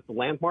Chicken as the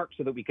landmark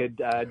so that we could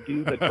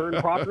do the turn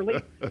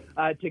properly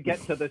to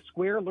get to the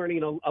square,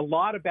 learning a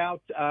lot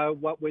about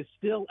what was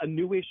still a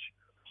newish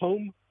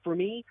home for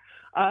me.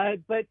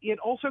 But it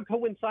also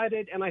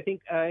coincided, and I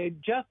think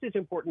just as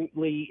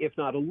importantly, if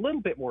not a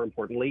little bit more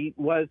importantly,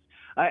 was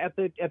at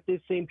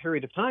this same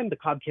period of time, the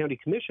Cobb County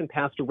Commission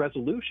passed a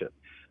resolution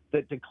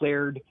that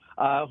declared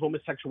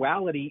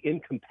homosexuality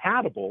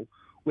incompatible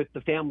with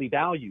the family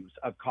values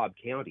of Cobb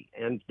County.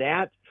 And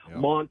that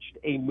launched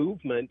a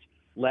movement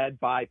led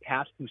by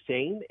Pat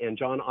Hussein and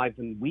John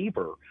Ivan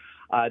Weaver,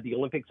 the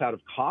Olympics Out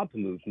of Cobb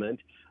movement,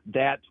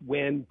 that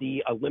when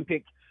the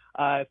Olympic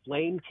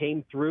flame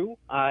came through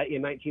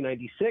in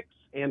 1996,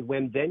 and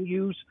when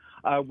venues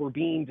were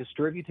being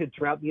distributed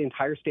throughout the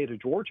entire state of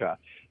Georgia,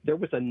 there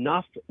was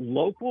enough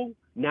local,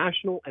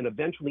 national, and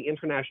eventually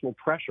international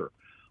pressure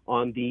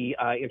on the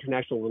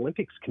International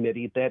Olympics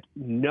Committee that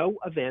no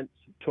events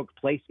took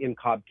place in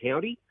Cobb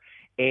County,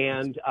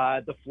 and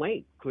the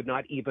flame could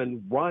not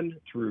even run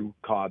through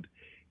Cobb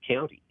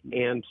County.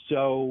 And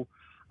so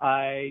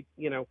we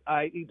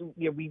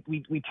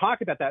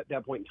talk about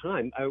that point in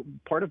time.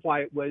 Part of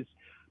why it was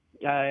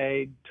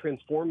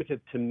transformative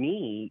to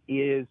me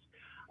is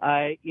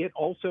it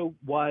also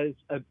was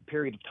a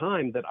period of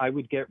time that I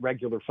would get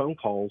regular phone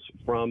calls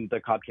from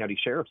the Cobb County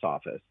Sheriff's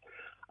Office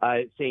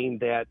saying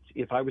that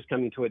if I was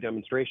coming to a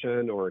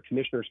demonstration or a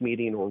commissioner's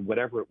meeting or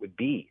whatever it would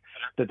be,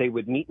 that they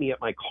would meet me at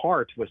my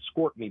car to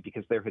escort me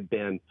because there had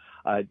been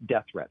a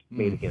death threat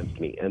made against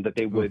me, and that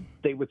they would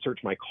search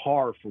my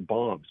car for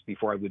bombs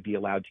before I would be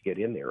allowed to get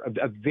in there.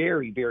 A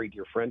very, very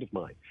dear friend of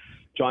mine,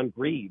 John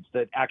Greaves,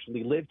 that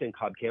actually lived in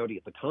Cobb County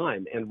at the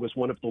time and was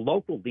one of the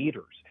local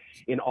leaders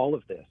in all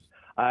of this.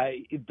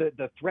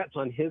 The threats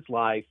on his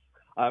life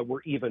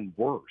were even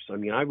worse. I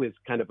mean, I was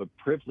kind of a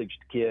privileged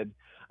kid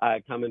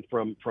coming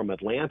from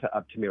Atlanta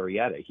up to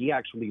Marietta. He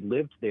actually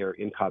lived there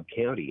in Cobb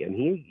County, and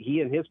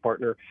he and his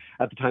partner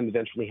at the time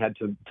eventually had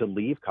to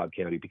leave Cobb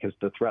County because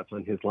the threats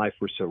on his life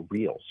were so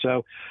real.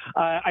 So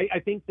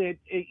I think that,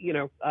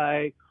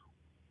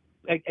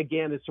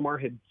 again, as Tamar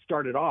had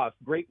started off,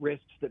 great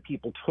risks that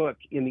people took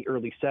in the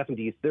early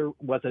 70s. There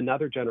was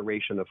another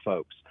generation of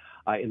folks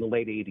in the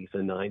late 80s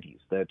and 90s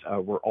that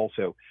were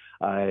also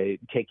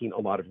taking a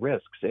lot of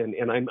risks.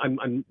 And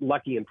I'm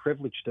lucky and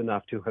privileged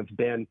enough to have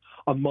been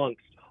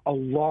amongst a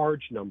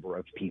large number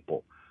of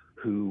people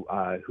who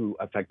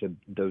affected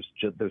those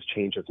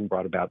changes and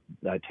brought about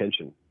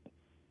tension.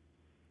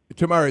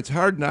 Tamar, it's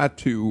hard not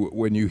to,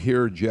 when you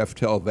hear Jeff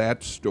tell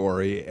that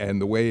story and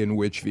the way in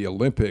which the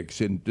Olympics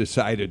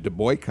decided to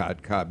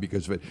boycott Cobb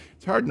because of it,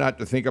 it's hard not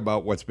to think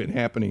about what's been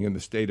happening in the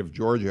state of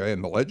Georgia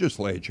and the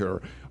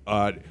legislature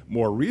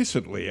more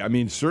recently. I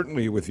mean,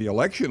 certainly with the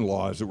election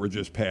laws that were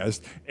just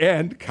passed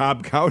and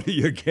Cobb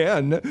County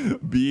again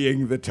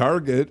being the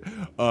target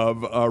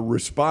of a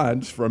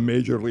response from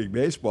Major League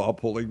Baseball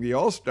pulling the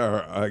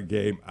All-Star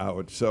game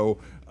out. So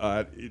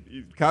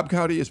Cobb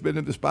County has been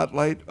in the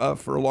spotlight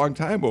for a long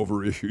time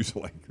over issues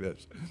like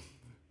this.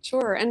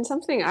 Sure. And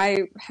something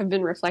I have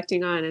been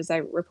reflecting on as I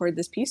reported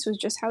this piece was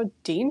just how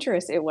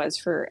dangerous it was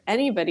for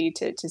anybody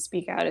to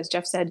speak out. As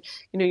Jeff said,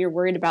 you're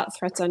worried about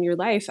threats on your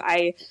life.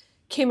 I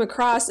came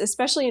across,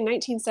 especially in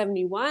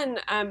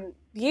 1971,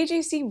 the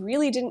AJC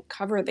really didn't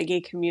cover the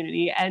gay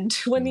community. And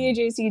when the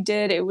AJC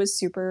did, it was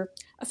super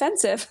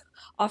offensive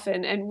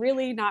often and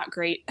really not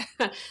great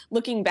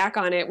looking back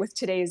on it with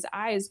today's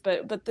eyes.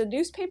 But the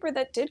newspaper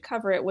that did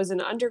cover it was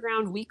an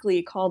underground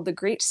weekly called The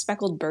Great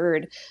Speckled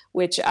Bird,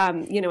 which, a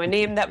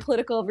name that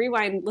Political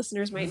Rewind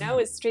listeners might know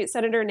is State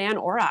Senator Nan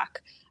Orrock,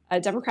 a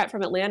Democrat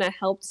from Atlanta,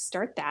 helped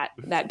start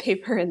that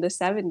paper in the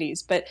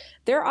 70s. But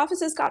their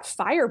offices got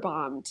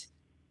firebombed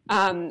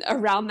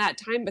around that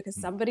time because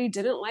somebody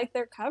didn't like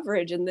their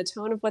coverage and the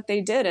tone of what they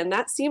did. And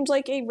that seemed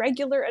like a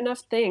regular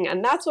enough thing.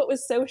 And that's what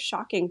was so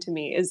shocking to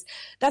me, is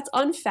that's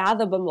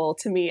unfathomable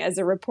to me as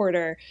a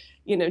reporter,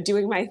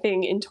 doing my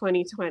thing in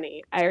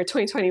 2020 or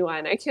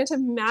 2021. I can't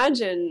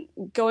imagine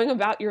going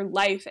about your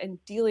life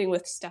and dealing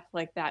with stuff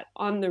like that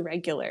on the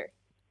regular.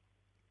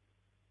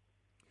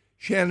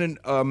 Shannon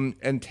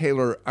and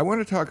Taylor, I want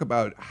to talk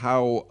about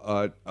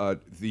how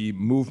the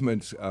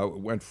movements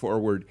went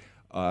forward.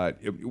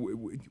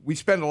 We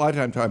spend a lot of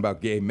time talking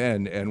about gay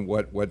men and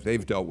what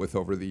they've dealt with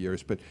over the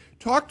years, but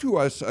talk to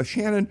us,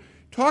 Shannon,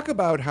 talk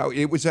about how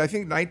it was, I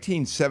think,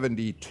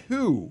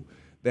 1972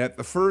 that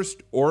the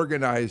first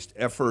organized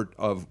effort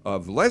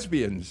of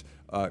lesbians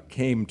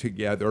came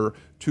together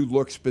to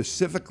look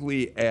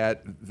specifically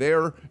at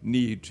their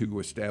need to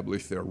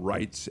establish their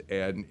rights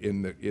and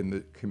in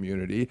the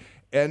community.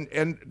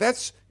 And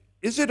that's,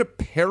 is it a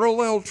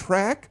parallel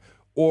track,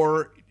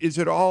 or is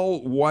it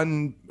all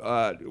one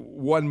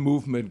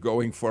movement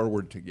going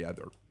forward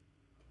together?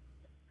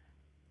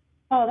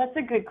 Oh, that's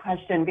a good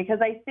question, because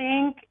I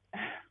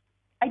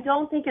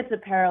don't think it's a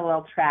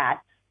parallel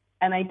track,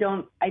 and I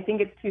think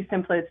it's too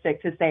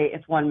simplistic to say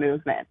it's one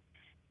movement.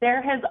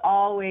 There has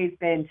always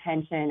been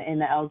tension in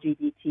the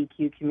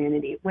LGBTQ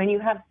community. When you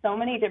have so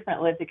many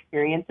different lived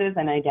experiences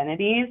and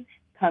identities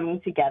coming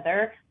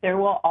together, there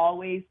will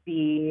always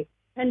be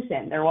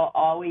tension. There will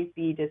always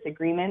be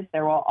disagreements.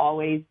 There will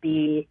always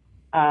be,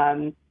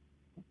 some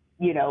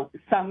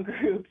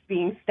groups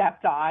being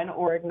stepped on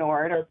or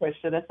ignored or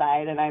pushed to the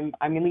side. And I'm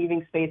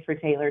leaving space for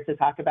Taylor to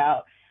talk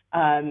about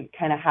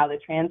kind of how the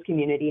trans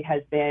community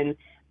has been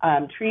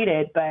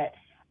treated. But,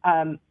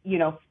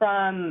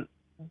 from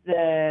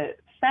the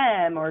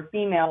femme or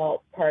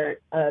female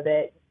part of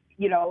it,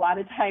 a lot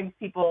of times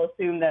people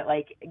assume that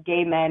like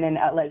gay men and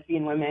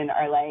lesbian women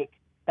are like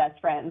best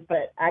friends,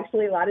 but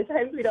actually a lot of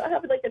times we don't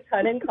have like a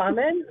ton in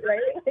common, right?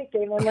 Like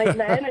gay men like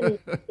men and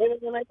gay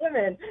women like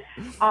women.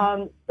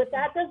 But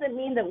that doesn't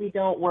mean that we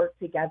don't work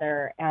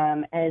together.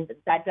 And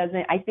that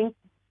doesn't, I think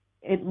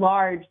at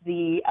large,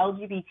 the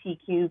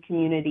LGBTQ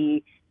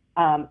community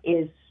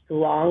is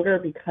stronger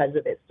because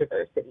of its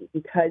diversity,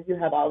 because you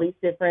have all these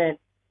different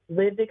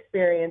lived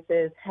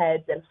experiences,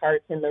 heads and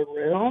hearts in the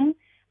room.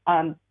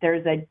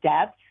 There's a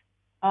depth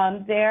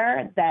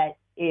there that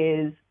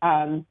is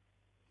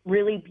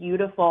really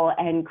beautiful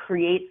and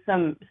creates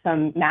some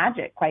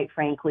magic, quite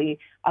frankly.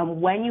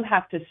 When you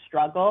have to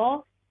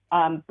struggle,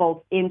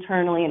 both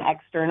internally and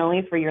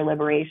externally for your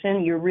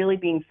liberation, you're really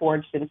being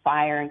forged in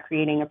fire and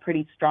creating a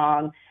pretty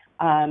strong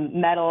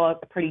metal, a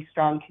pretty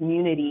strong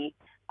community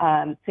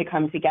to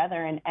come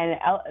together. And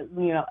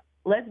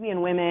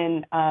lesbian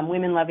women,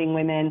 women-loving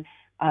women,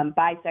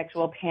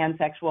 bisexual,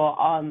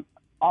 pansexual,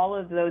 all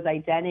of those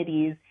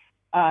identities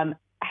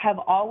have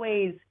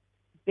always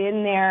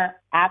been there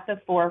at the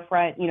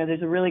forefront.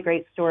 There's a really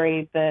great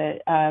story. The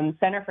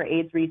Center for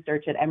AIDS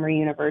Research at Emory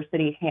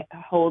University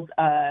holds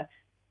a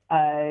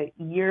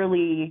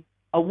yearly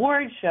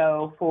award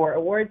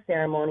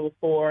ceremony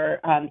for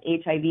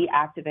HIV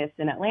activists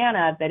in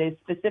Atlanta that is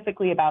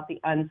specifically about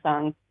the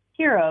unsung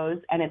heroes,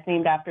 and it's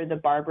named after the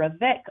Barbara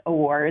Vick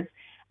Awards,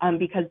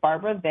 because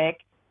Barbara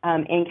Vick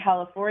in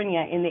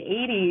California in the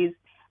 80s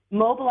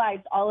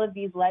mobilized all of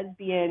these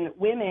lesbian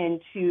women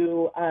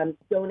to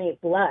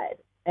donate blood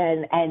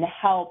and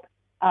help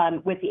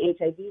with the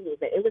HIV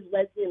movement. It was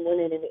lesbian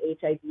women in the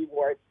HIV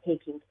wards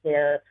taking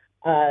care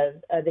of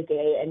the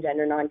gay and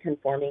gender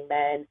nonconforming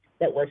men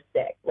that were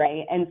sick,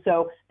 right? And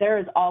so there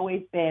has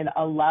always been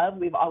a love.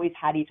 We've always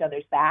had each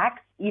other's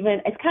backs.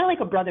 Even it's kind of like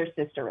a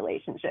brother-sister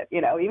relationship,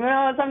 even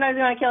though sometimes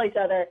we want to kill each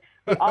other,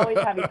 we always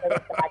have each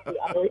other's back. We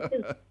always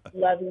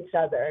love each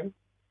other.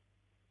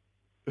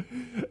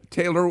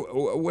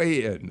 Taylor,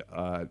 weigh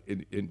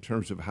in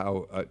terms of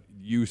how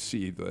you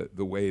see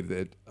the way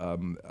that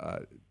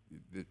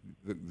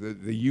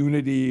the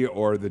unity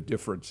or the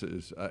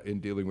differences in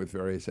dealing with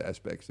various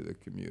aspects of the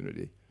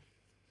community.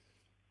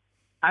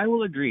 I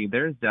will agree.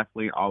 There's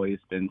definitely always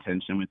been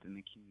tension within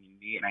the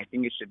community, and I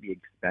think it should be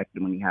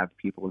expected when you have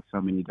people with so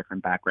many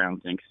different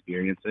backgrounds and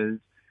experiences.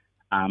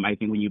 I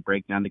think when you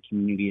break down the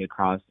community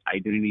across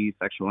identity,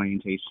 sexual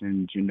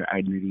orientation, gender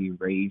identity,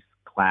 race,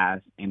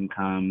 class,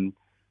 income,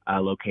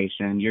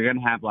 location, you're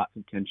going to have lots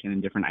of tension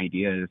and different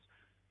ideas.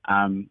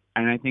 And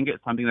I think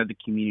it's something that the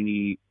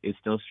community is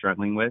still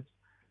struggling with.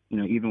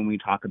 Even when we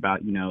talk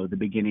about, the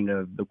beginning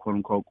of the quote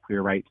unquote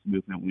queer rights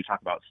movement, when we talk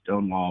about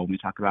Stonewall, when we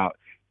talk about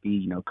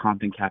the,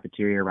 Compton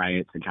cafeteria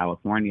riots in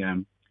California,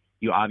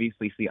 you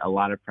obviously see a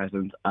lot of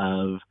presence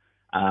of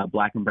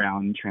Black and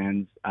brown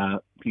trans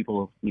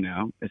people,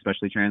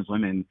 especially trans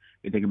women.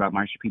 We think about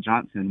Marsha P.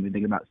 Johnson. We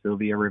think about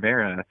Sylvia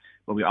Rivera.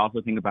 But we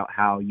also think about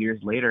how years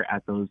later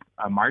at those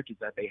marches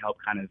that they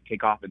helped kind of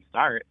kick off and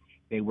start,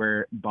 they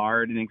were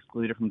barred and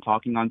excluded from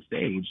talking on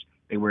stage.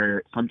 They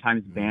were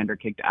sometimes banned or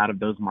kicked out of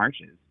those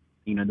marches,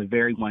 the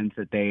very ones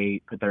that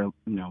they put their,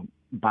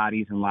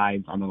 bodies and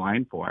lives on the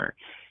line for.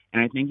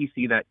 And I think you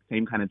see that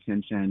same kind of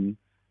tension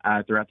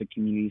throughout the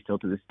community still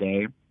to this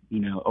day,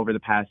 over the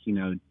past,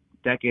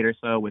 decade or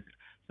so with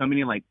so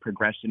many like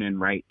progression in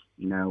rights,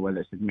 whether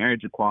it's like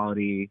marriage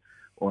equality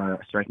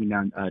or striking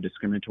down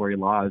discriminatory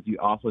laws. You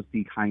also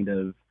see kind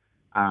of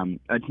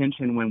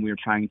attention when we're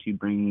trying to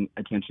bring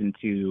attention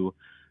to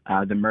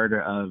the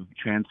murder of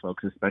trans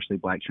folks, especially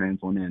Black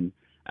trans women,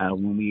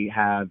 when we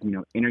have,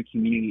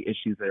 inter-community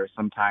issues that are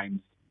sometimes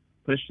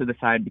pushed to the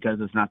side because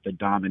it's not the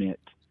dominant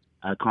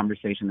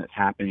conversation that's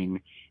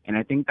happening. And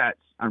I think that's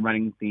a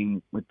running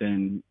theme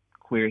within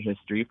queer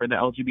history for the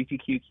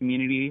LGBTQ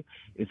community,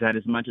 is that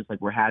as much as like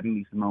we're having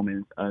these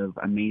moments of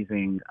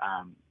amazing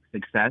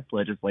success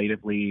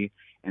legislatively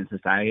in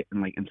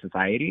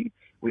society,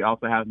 we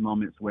also have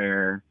moments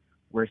where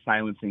we're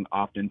silencing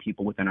often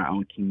people within our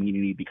own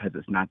community because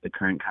it's not the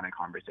current kind of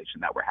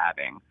conversation that we're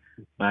having.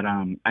 But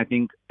I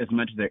think as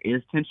much as there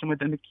is tension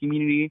within the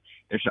community,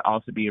 there should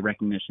also be a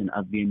recognition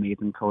of the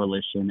amazing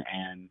coalition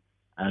and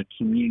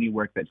community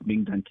work that's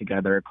being done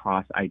together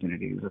across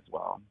identities as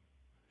well.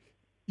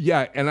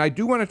 Yeah, and I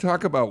do want to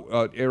talk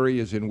about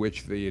areas in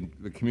which the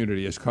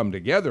community has come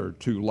together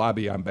to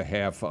lobby on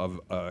behalf of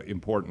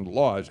important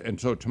laws. And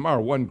so,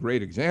 Tamar, one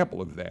great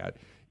example of that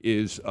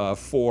is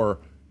for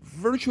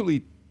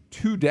virtually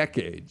 2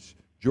 decades,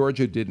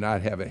 Georgia did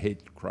not have a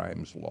hate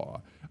crimes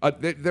law.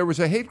 There was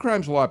a hate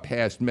crimes law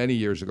passed many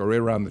years ago, right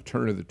around the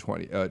turn of the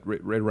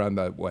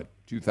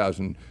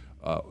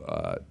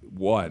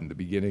 2001, the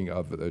beginning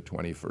of the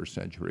 21st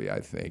century,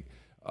 I think.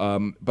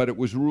 But it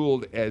was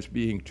ruled as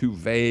being too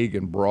vague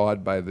and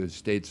broad by the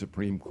state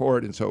Supreme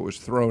Court, and so it was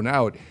thrown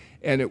out.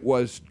 And it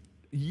was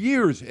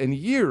years and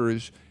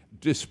years,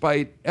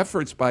 despite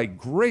efforts by a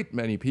great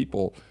many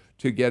people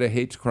to get a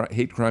hate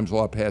crimes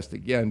law passed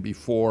again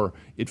before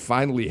it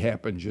finally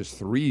happened just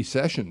 3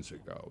 sessions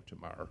ago,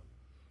 Tamar.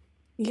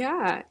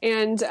 Yeah.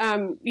 And,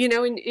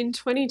 in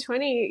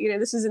 2020,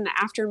 this is in the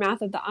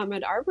aftermath of the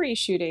Ahmaud Arbery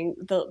shooting,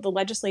 the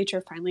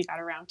legislature finally got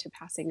around to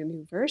passing a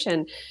new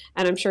version.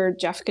 And I'm sure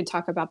Jeff could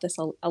talk about this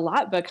a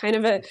lot, but kind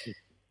of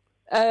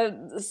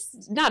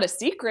not a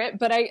secret,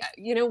 but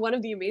one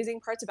of the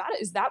amazing parts about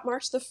it is that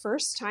marked the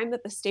first time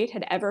that the state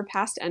had ever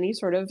passed any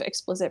sort of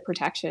explicit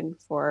protection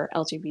for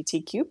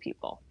LGBTQ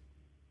people.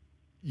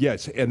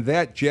 Yes. And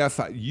that, Jeff,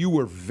 you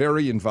were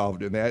very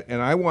involved in that.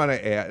 And I want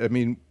to add,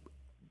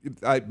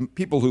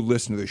 people who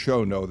listen to the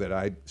show know that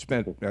I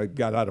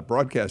got out of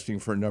broadcasting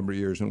for a number of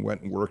years and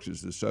went and worked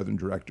as the Southern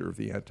Director of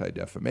the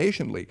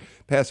Anti-Defamation League.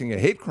 Passing a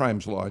hate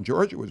crimes law in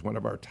Georgia was one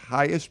of our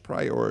highest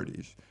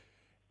priorities.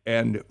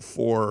 And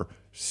for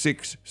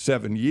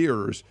 6-7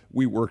 years,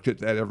 we worked at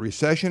that every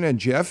session. And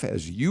Jeff,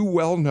 as you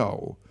well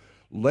know,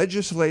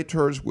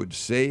 legislators would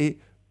say,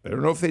 I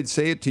don't know if they'd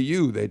say it to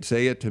you, they'd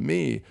say it to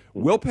me,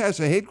 we'll pass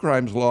a hate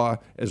crimes law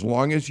as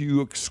long as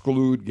you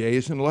exclude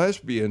gays and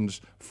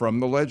lesbians from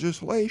the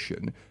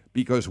legislation,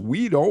 because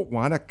we don't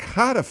want to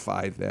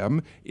codify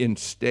them in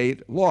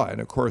state law.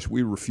 And of course,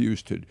 we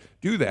refuse to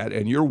do that.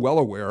 And you're well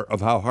aware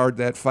of how hard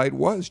that fight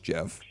was,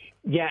 Jeff.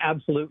 Yeah,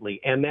 absolutely.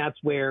 And that's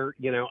where,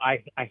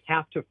 I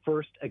have to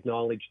first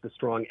acknowledge the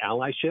strong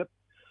allyship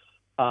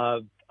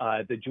of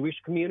the Jewish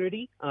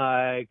community,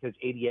 because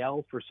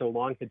ADL for so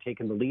long had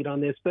taken the lead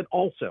on this, but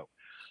also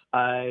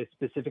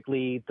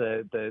specifically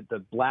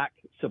the Black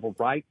civil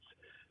rights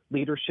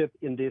leadership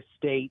in this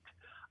state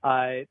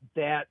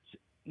that,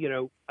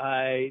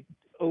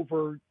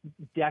 over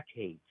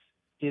decades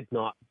did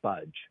not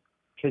budge.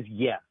 Because,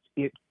 yes,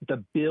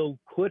 the bill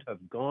could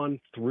have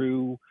gone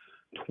through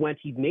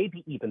 20,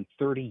 maybe even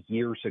 30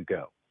 years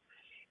ago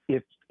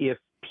if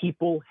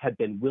people had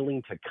been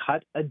willing to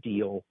cut a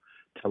deal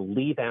to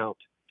leave out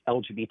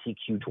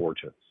LGBTQ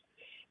Georgians.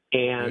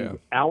 And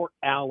our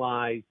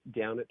allies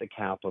down at the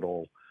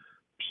Capitol,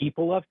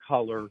 people of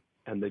color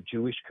and the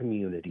Jewish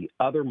community,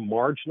 other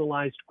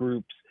marginalized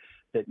groups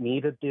that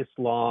needed this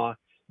law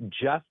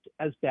just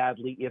as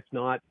badly, if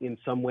not in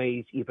some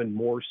ways even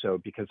more so,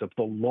 because of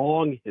the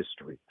long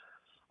history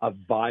of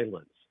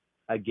violence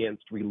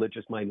against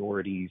religious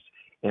minorities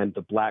and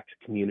the Black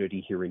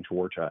community here in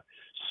Georgia,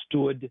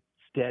 stood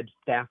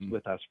steadfast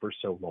with us for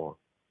so long.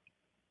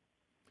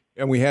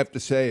 And we have to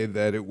say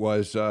that it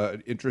was,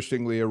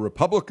 interestingly, a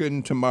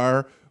Republican,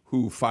 Tamar,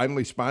 who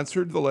finally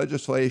sponsored the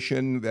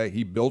legislation that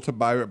he built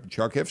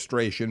Chuck F.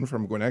 Strachan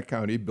from Gwinnett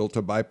County, built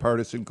a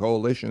bipartisan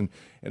coalition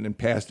and then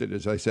passed it.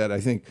 As I said, I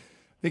think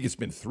it's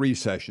been 3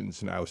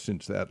 sessions now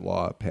since that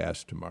law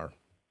passed, Tamar.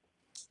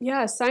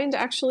 Yeah, signed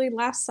actually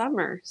last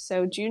summer,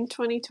 so June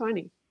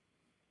 2020.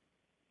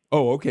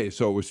 Oh, okay,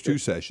 so it was 2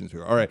 sessions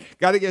ago. All right,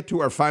 got to get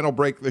to our final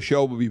break of the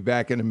show. We'll be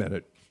back in a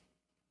minute.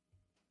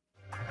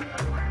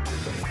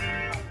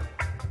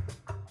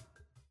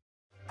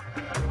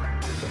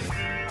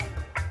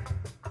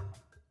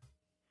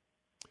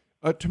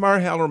 Tamar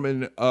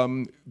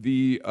Hallerman,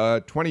 the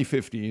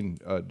 2015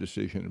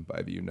 decision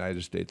by the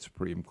United States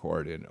Supreme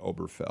Court in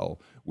Oberfell,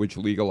 which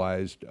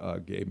legalized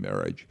gay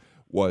marriage,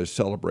 was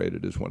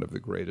celebrated as one of the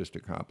greatest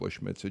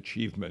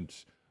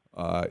achievements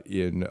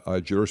in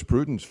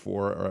jurisprudence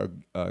for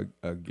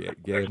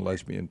gay and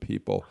lesbian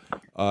people.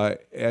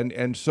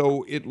 And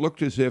so it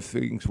looked as if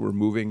things were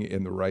moving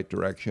in the right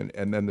direction,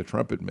 and then the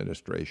Trump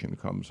administration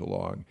comes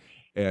along.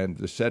 And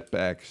the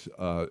setbacks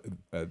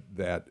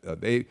that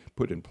they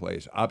put in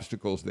place,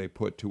 obstacles they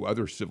put to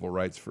other civil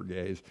rights for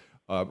gays,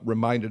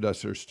 reminded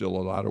us there's still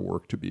a lot of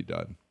work to be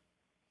done.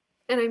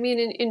 And I mean,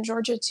 in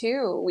Georgia,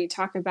 too, we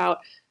talk about,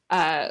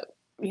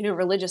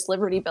 religious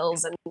liberty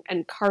bills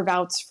and carve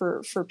outs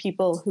for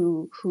people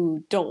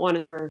who don't want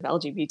to serve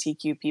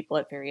LGBTQ people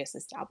at various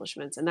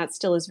establishments. And that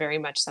still is very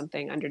much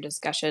something under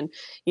discussion.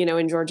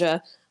 In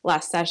Georgia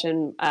last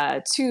session,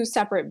 2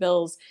 separate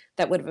bills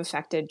that would have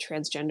affected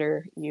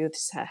transgender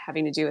youths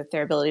having to do with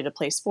their ability to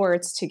play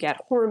sports, to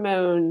get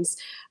hormones,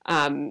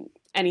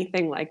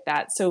 anything like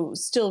that. So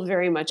still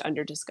very much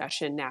under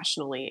discussion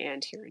nationally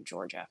and here in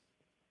Georgia.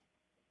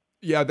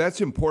 Yeah, that's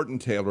important,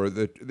 Taylor.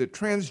 The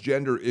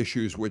transgender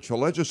issues, which the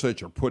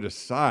legislature put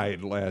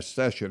aside last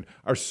session,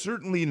 are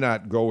certainly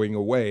not going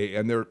away,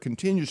 and there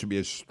continues to be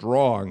a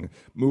strong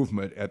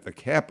movement at the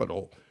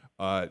Capitol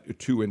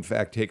to, in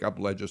fact, take up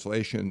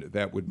legislation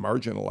that would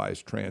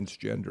marginalize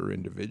transgender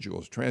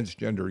individuals,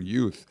 transgender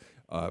youth,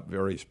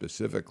 very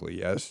specifically,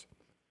 yes?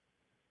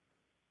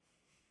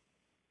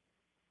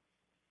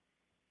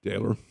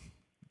 Taylor?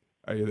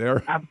 Are you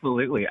there?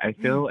 Absolutely. I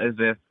feel as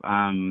if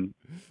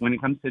when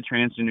it comes to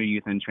transgender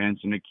youth and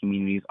transgender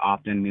communities,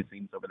 often it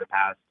seems over the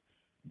past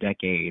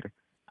decade,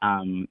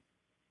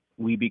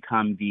 we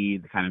become the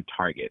kind of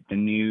target, the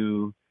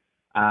new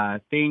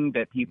thing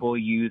that people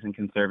use in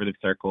conservative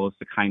circles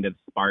to kind of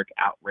spark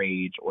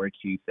outrage or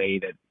to say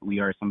that we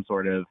are some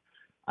sort of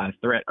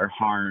threat or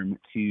harm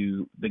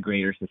to the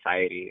greater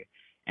society.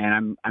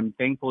 And I'm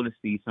thankful to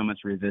see so much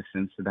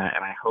resistance to that.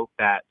 And I hope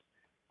that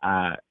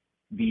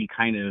the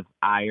kind of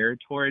ire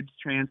towards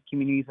trans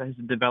communities that has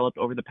developed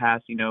over the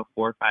past, 4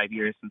 or 5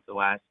 years since the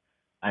last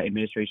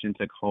administration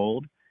took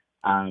hold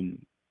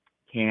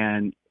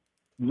can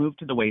move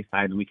to the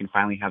wayside, and we can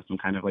finally have some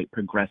kind of like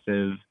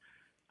progressive,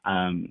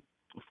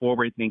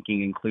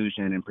 forward-thinking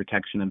inclusion and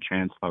protection of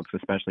trans folks,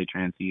 especially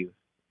trans youth.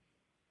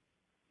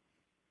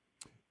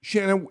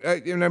 Shannon,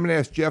 and I'm going to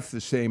ask Jeff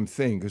the same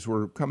thing because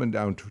we're coming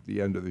down to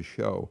the end of the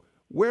show.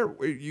 Where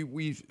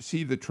we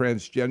see the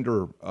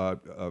transgender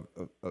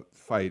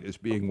fight as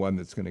being one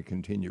that's going to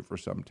continue for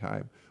some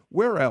time.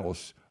 Where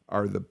else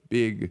are the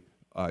big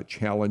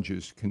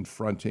challenges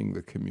confronting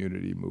the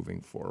community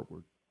moving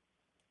forward?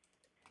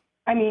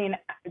 I mean,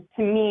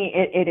 to me,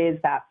 it is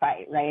that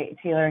fight, right?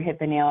 Taylor hit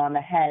the nail on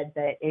the head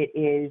that it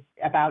is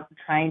about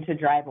trying to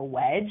drive a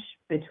wedge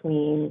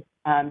between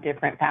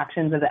different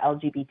factions of the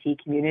LGBT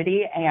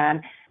community.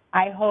 And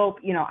I hope,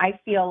 I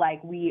feel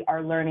like we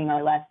are learning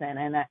our lesson,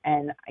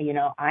 and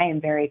I am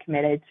very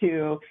committed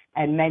to,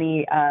 and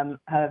many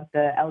of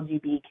the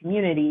LGBT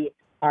community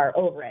are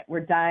over it. We're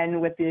done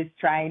with this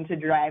trying to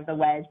drive the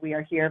wedge. We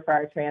are here for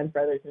our trans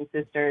brothers and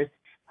sisters.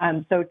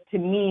 So to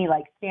me,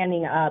 like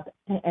standing up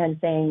and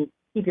saying,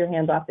 keep your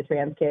hands off the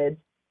trans kids,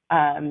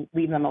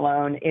 leave them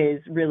alone,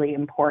 is really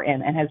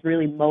important and has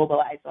really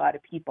mobilized a lot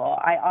of people.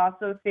 I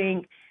also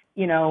think,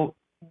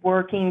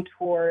 working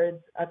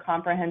towards a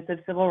comprehensive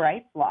civil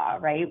rights law,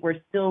 right? We're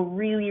still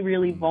really,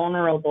 really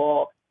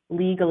vulnerable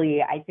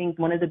legally. I think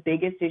one of the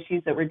biggest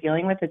issues that we're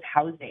dealing with is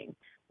housing,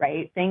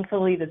 right?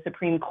 Thankfully, the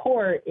Supreme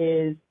Court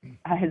has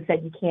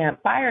said you can't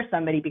fire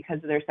somebody because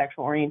of their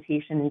sexual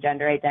orientation and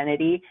gender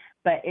identity,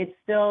 but it's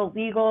still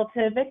legal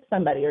to evict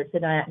somebody or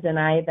to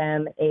deny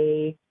them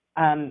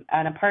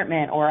an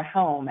apartment or a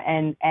home.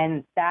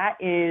 And that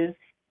is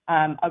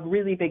a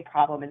really big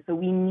problem. And so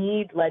we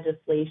need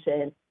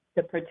legislation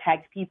to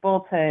protect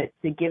people,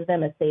 to give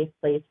them a safe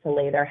place to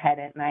lay their head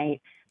at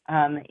night,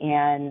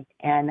 and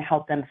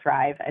help them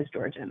thrive as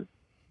Georgians.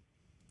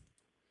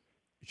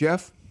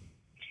 Jeff?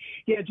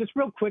 Yeah, just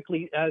real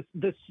quickly,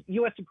 this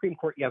U.S. Supreme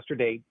Court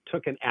yesterday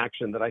took an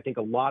action that I think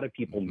a lot of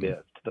people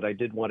missed, that I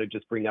did want to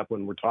just bring up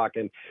when we're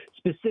talking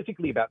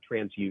specifically about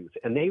trans youth.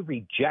 And they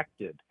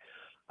rejected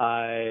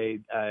a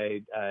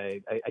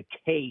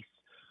case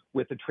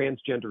with a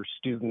transgender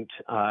student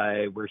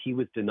where he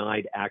was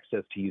denied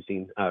access to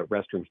using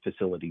restroom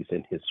facilities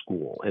in his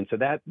school. And so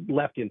that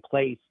left in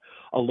place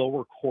a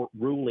lower court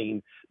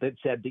ruling that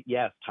said that,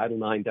 yes,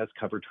 Title IX does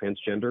cover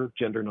transgender,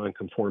 gender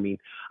nonconforming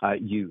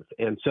youth.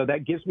 And so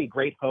that gives me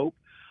great hope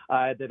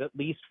that at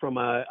least from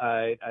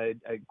a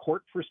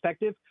court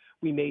perspective,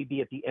 we may be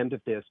at the end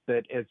of this.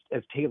 But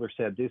as Taylor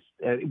said, this,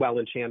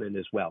 and Shannon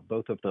as well,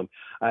 both of them,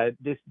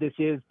 this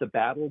is the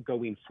battle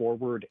going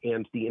forward,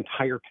 and the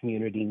entire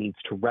community needs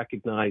to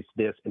recognize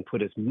this and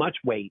put as much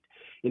weight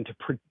into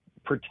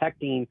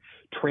protecting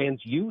trans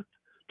youth,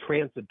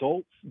 trans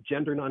adults,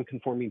 gender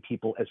nonconforming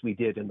people as we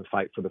did in the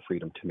fight for the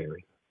freedom to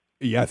marry.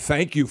 Yeah,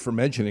 thank you for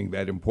mentioning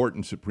that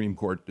important Supreme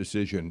Court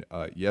decision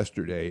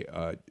yesterday,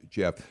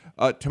 Jeff.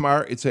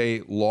 Tamar, it's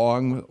a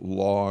long,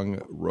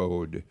 long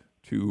road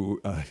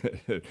to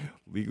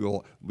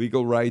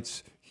legal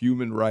rights,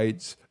 human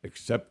rights,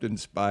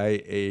 acceptance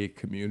by a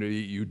community.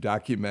 You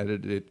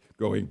documented it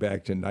going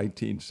back to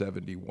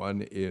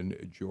 1971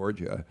 in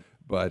Georgia.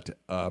 But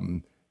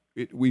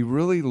we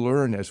really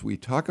learn as we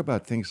talk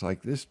about things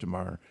like this,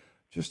 Tamar,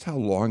 just how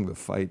long the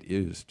fight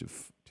is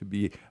to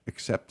be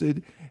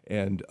accepted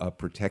and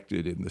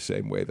protected in the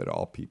same way that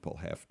all people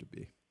have to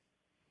be.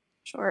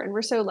 Sure. And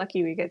we're so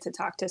lucky we get to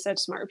talk to such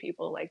smart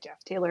people like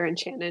Jeff Taylor and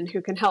Shannon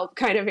who can help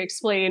kind of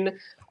explain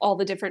all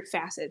the different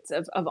facets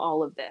of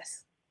all of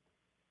this.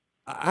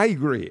 I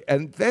agree.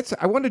 And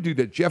I want to do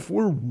that. Jeff,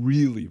 we're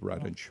really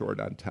running short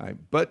on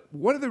time. But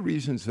one of the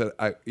reasons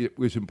that it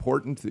was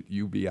important that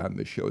you be on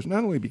the show is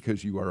not only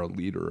because you are a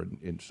leader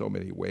in so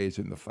many ways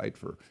in the fight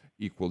for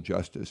equal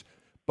justice,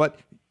 but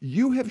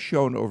you have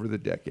shown over the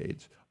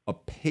decades a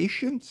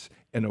patience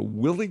and a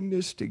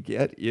willingness to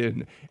get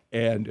in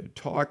and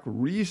talk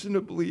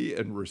reasonably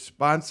and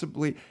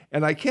responsibly.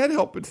 And I can't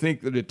help but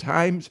think that at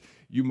times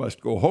you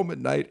must go home at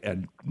night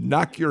and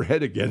knock your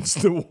head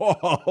against the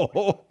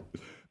wall.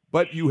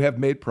 But you have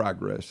made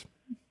progress.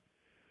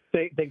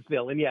 Thanks,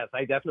 Bill. And yes,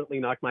 I definitely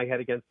knocked my head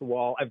against the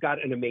wall. I've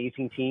got an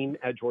amazing team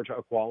at Georgia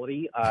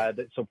Equality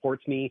that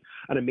supports me,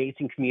 an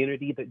amazing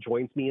community that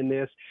joins me in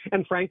this.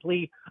 And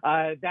frankly,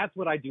 that's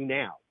what I do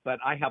now. But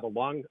I have a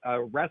long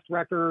arrest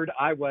record.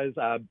 I was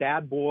a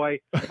bad boy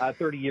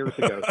 30 years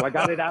ago, so I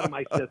got it out of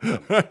my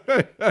system.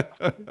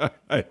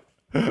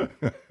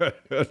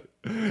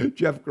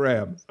 Jeff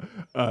Graham,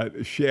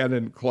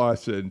 Shannon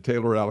Clawson,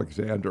 Taylor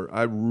Alxndr,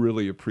 I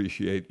really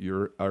appreciate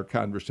our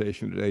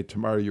conversation today.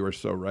 Tamar, you are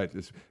so right.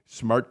 It's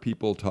smart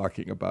people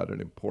talking about an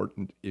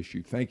important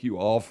issue. Thank you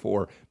all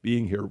for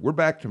being here. We're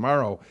back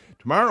tomorrow.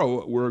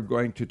 Tomorrow, we're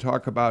going to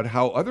talk about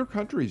how other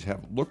countries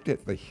have looked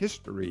at the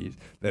histories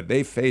that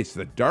they face,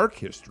 the dark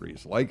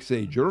histories, like,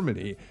 say,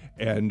 Germany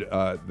and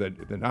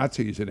the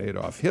Nazis and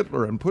Adolf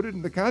Hitler, and put it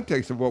in the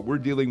context of what we're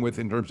dealing with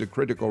in terms of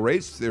critical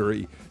race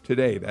theory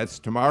today. That's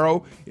tomorrow.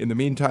 In the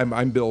meantime,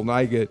 I'm Bill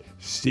Nigut.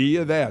 See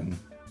you then.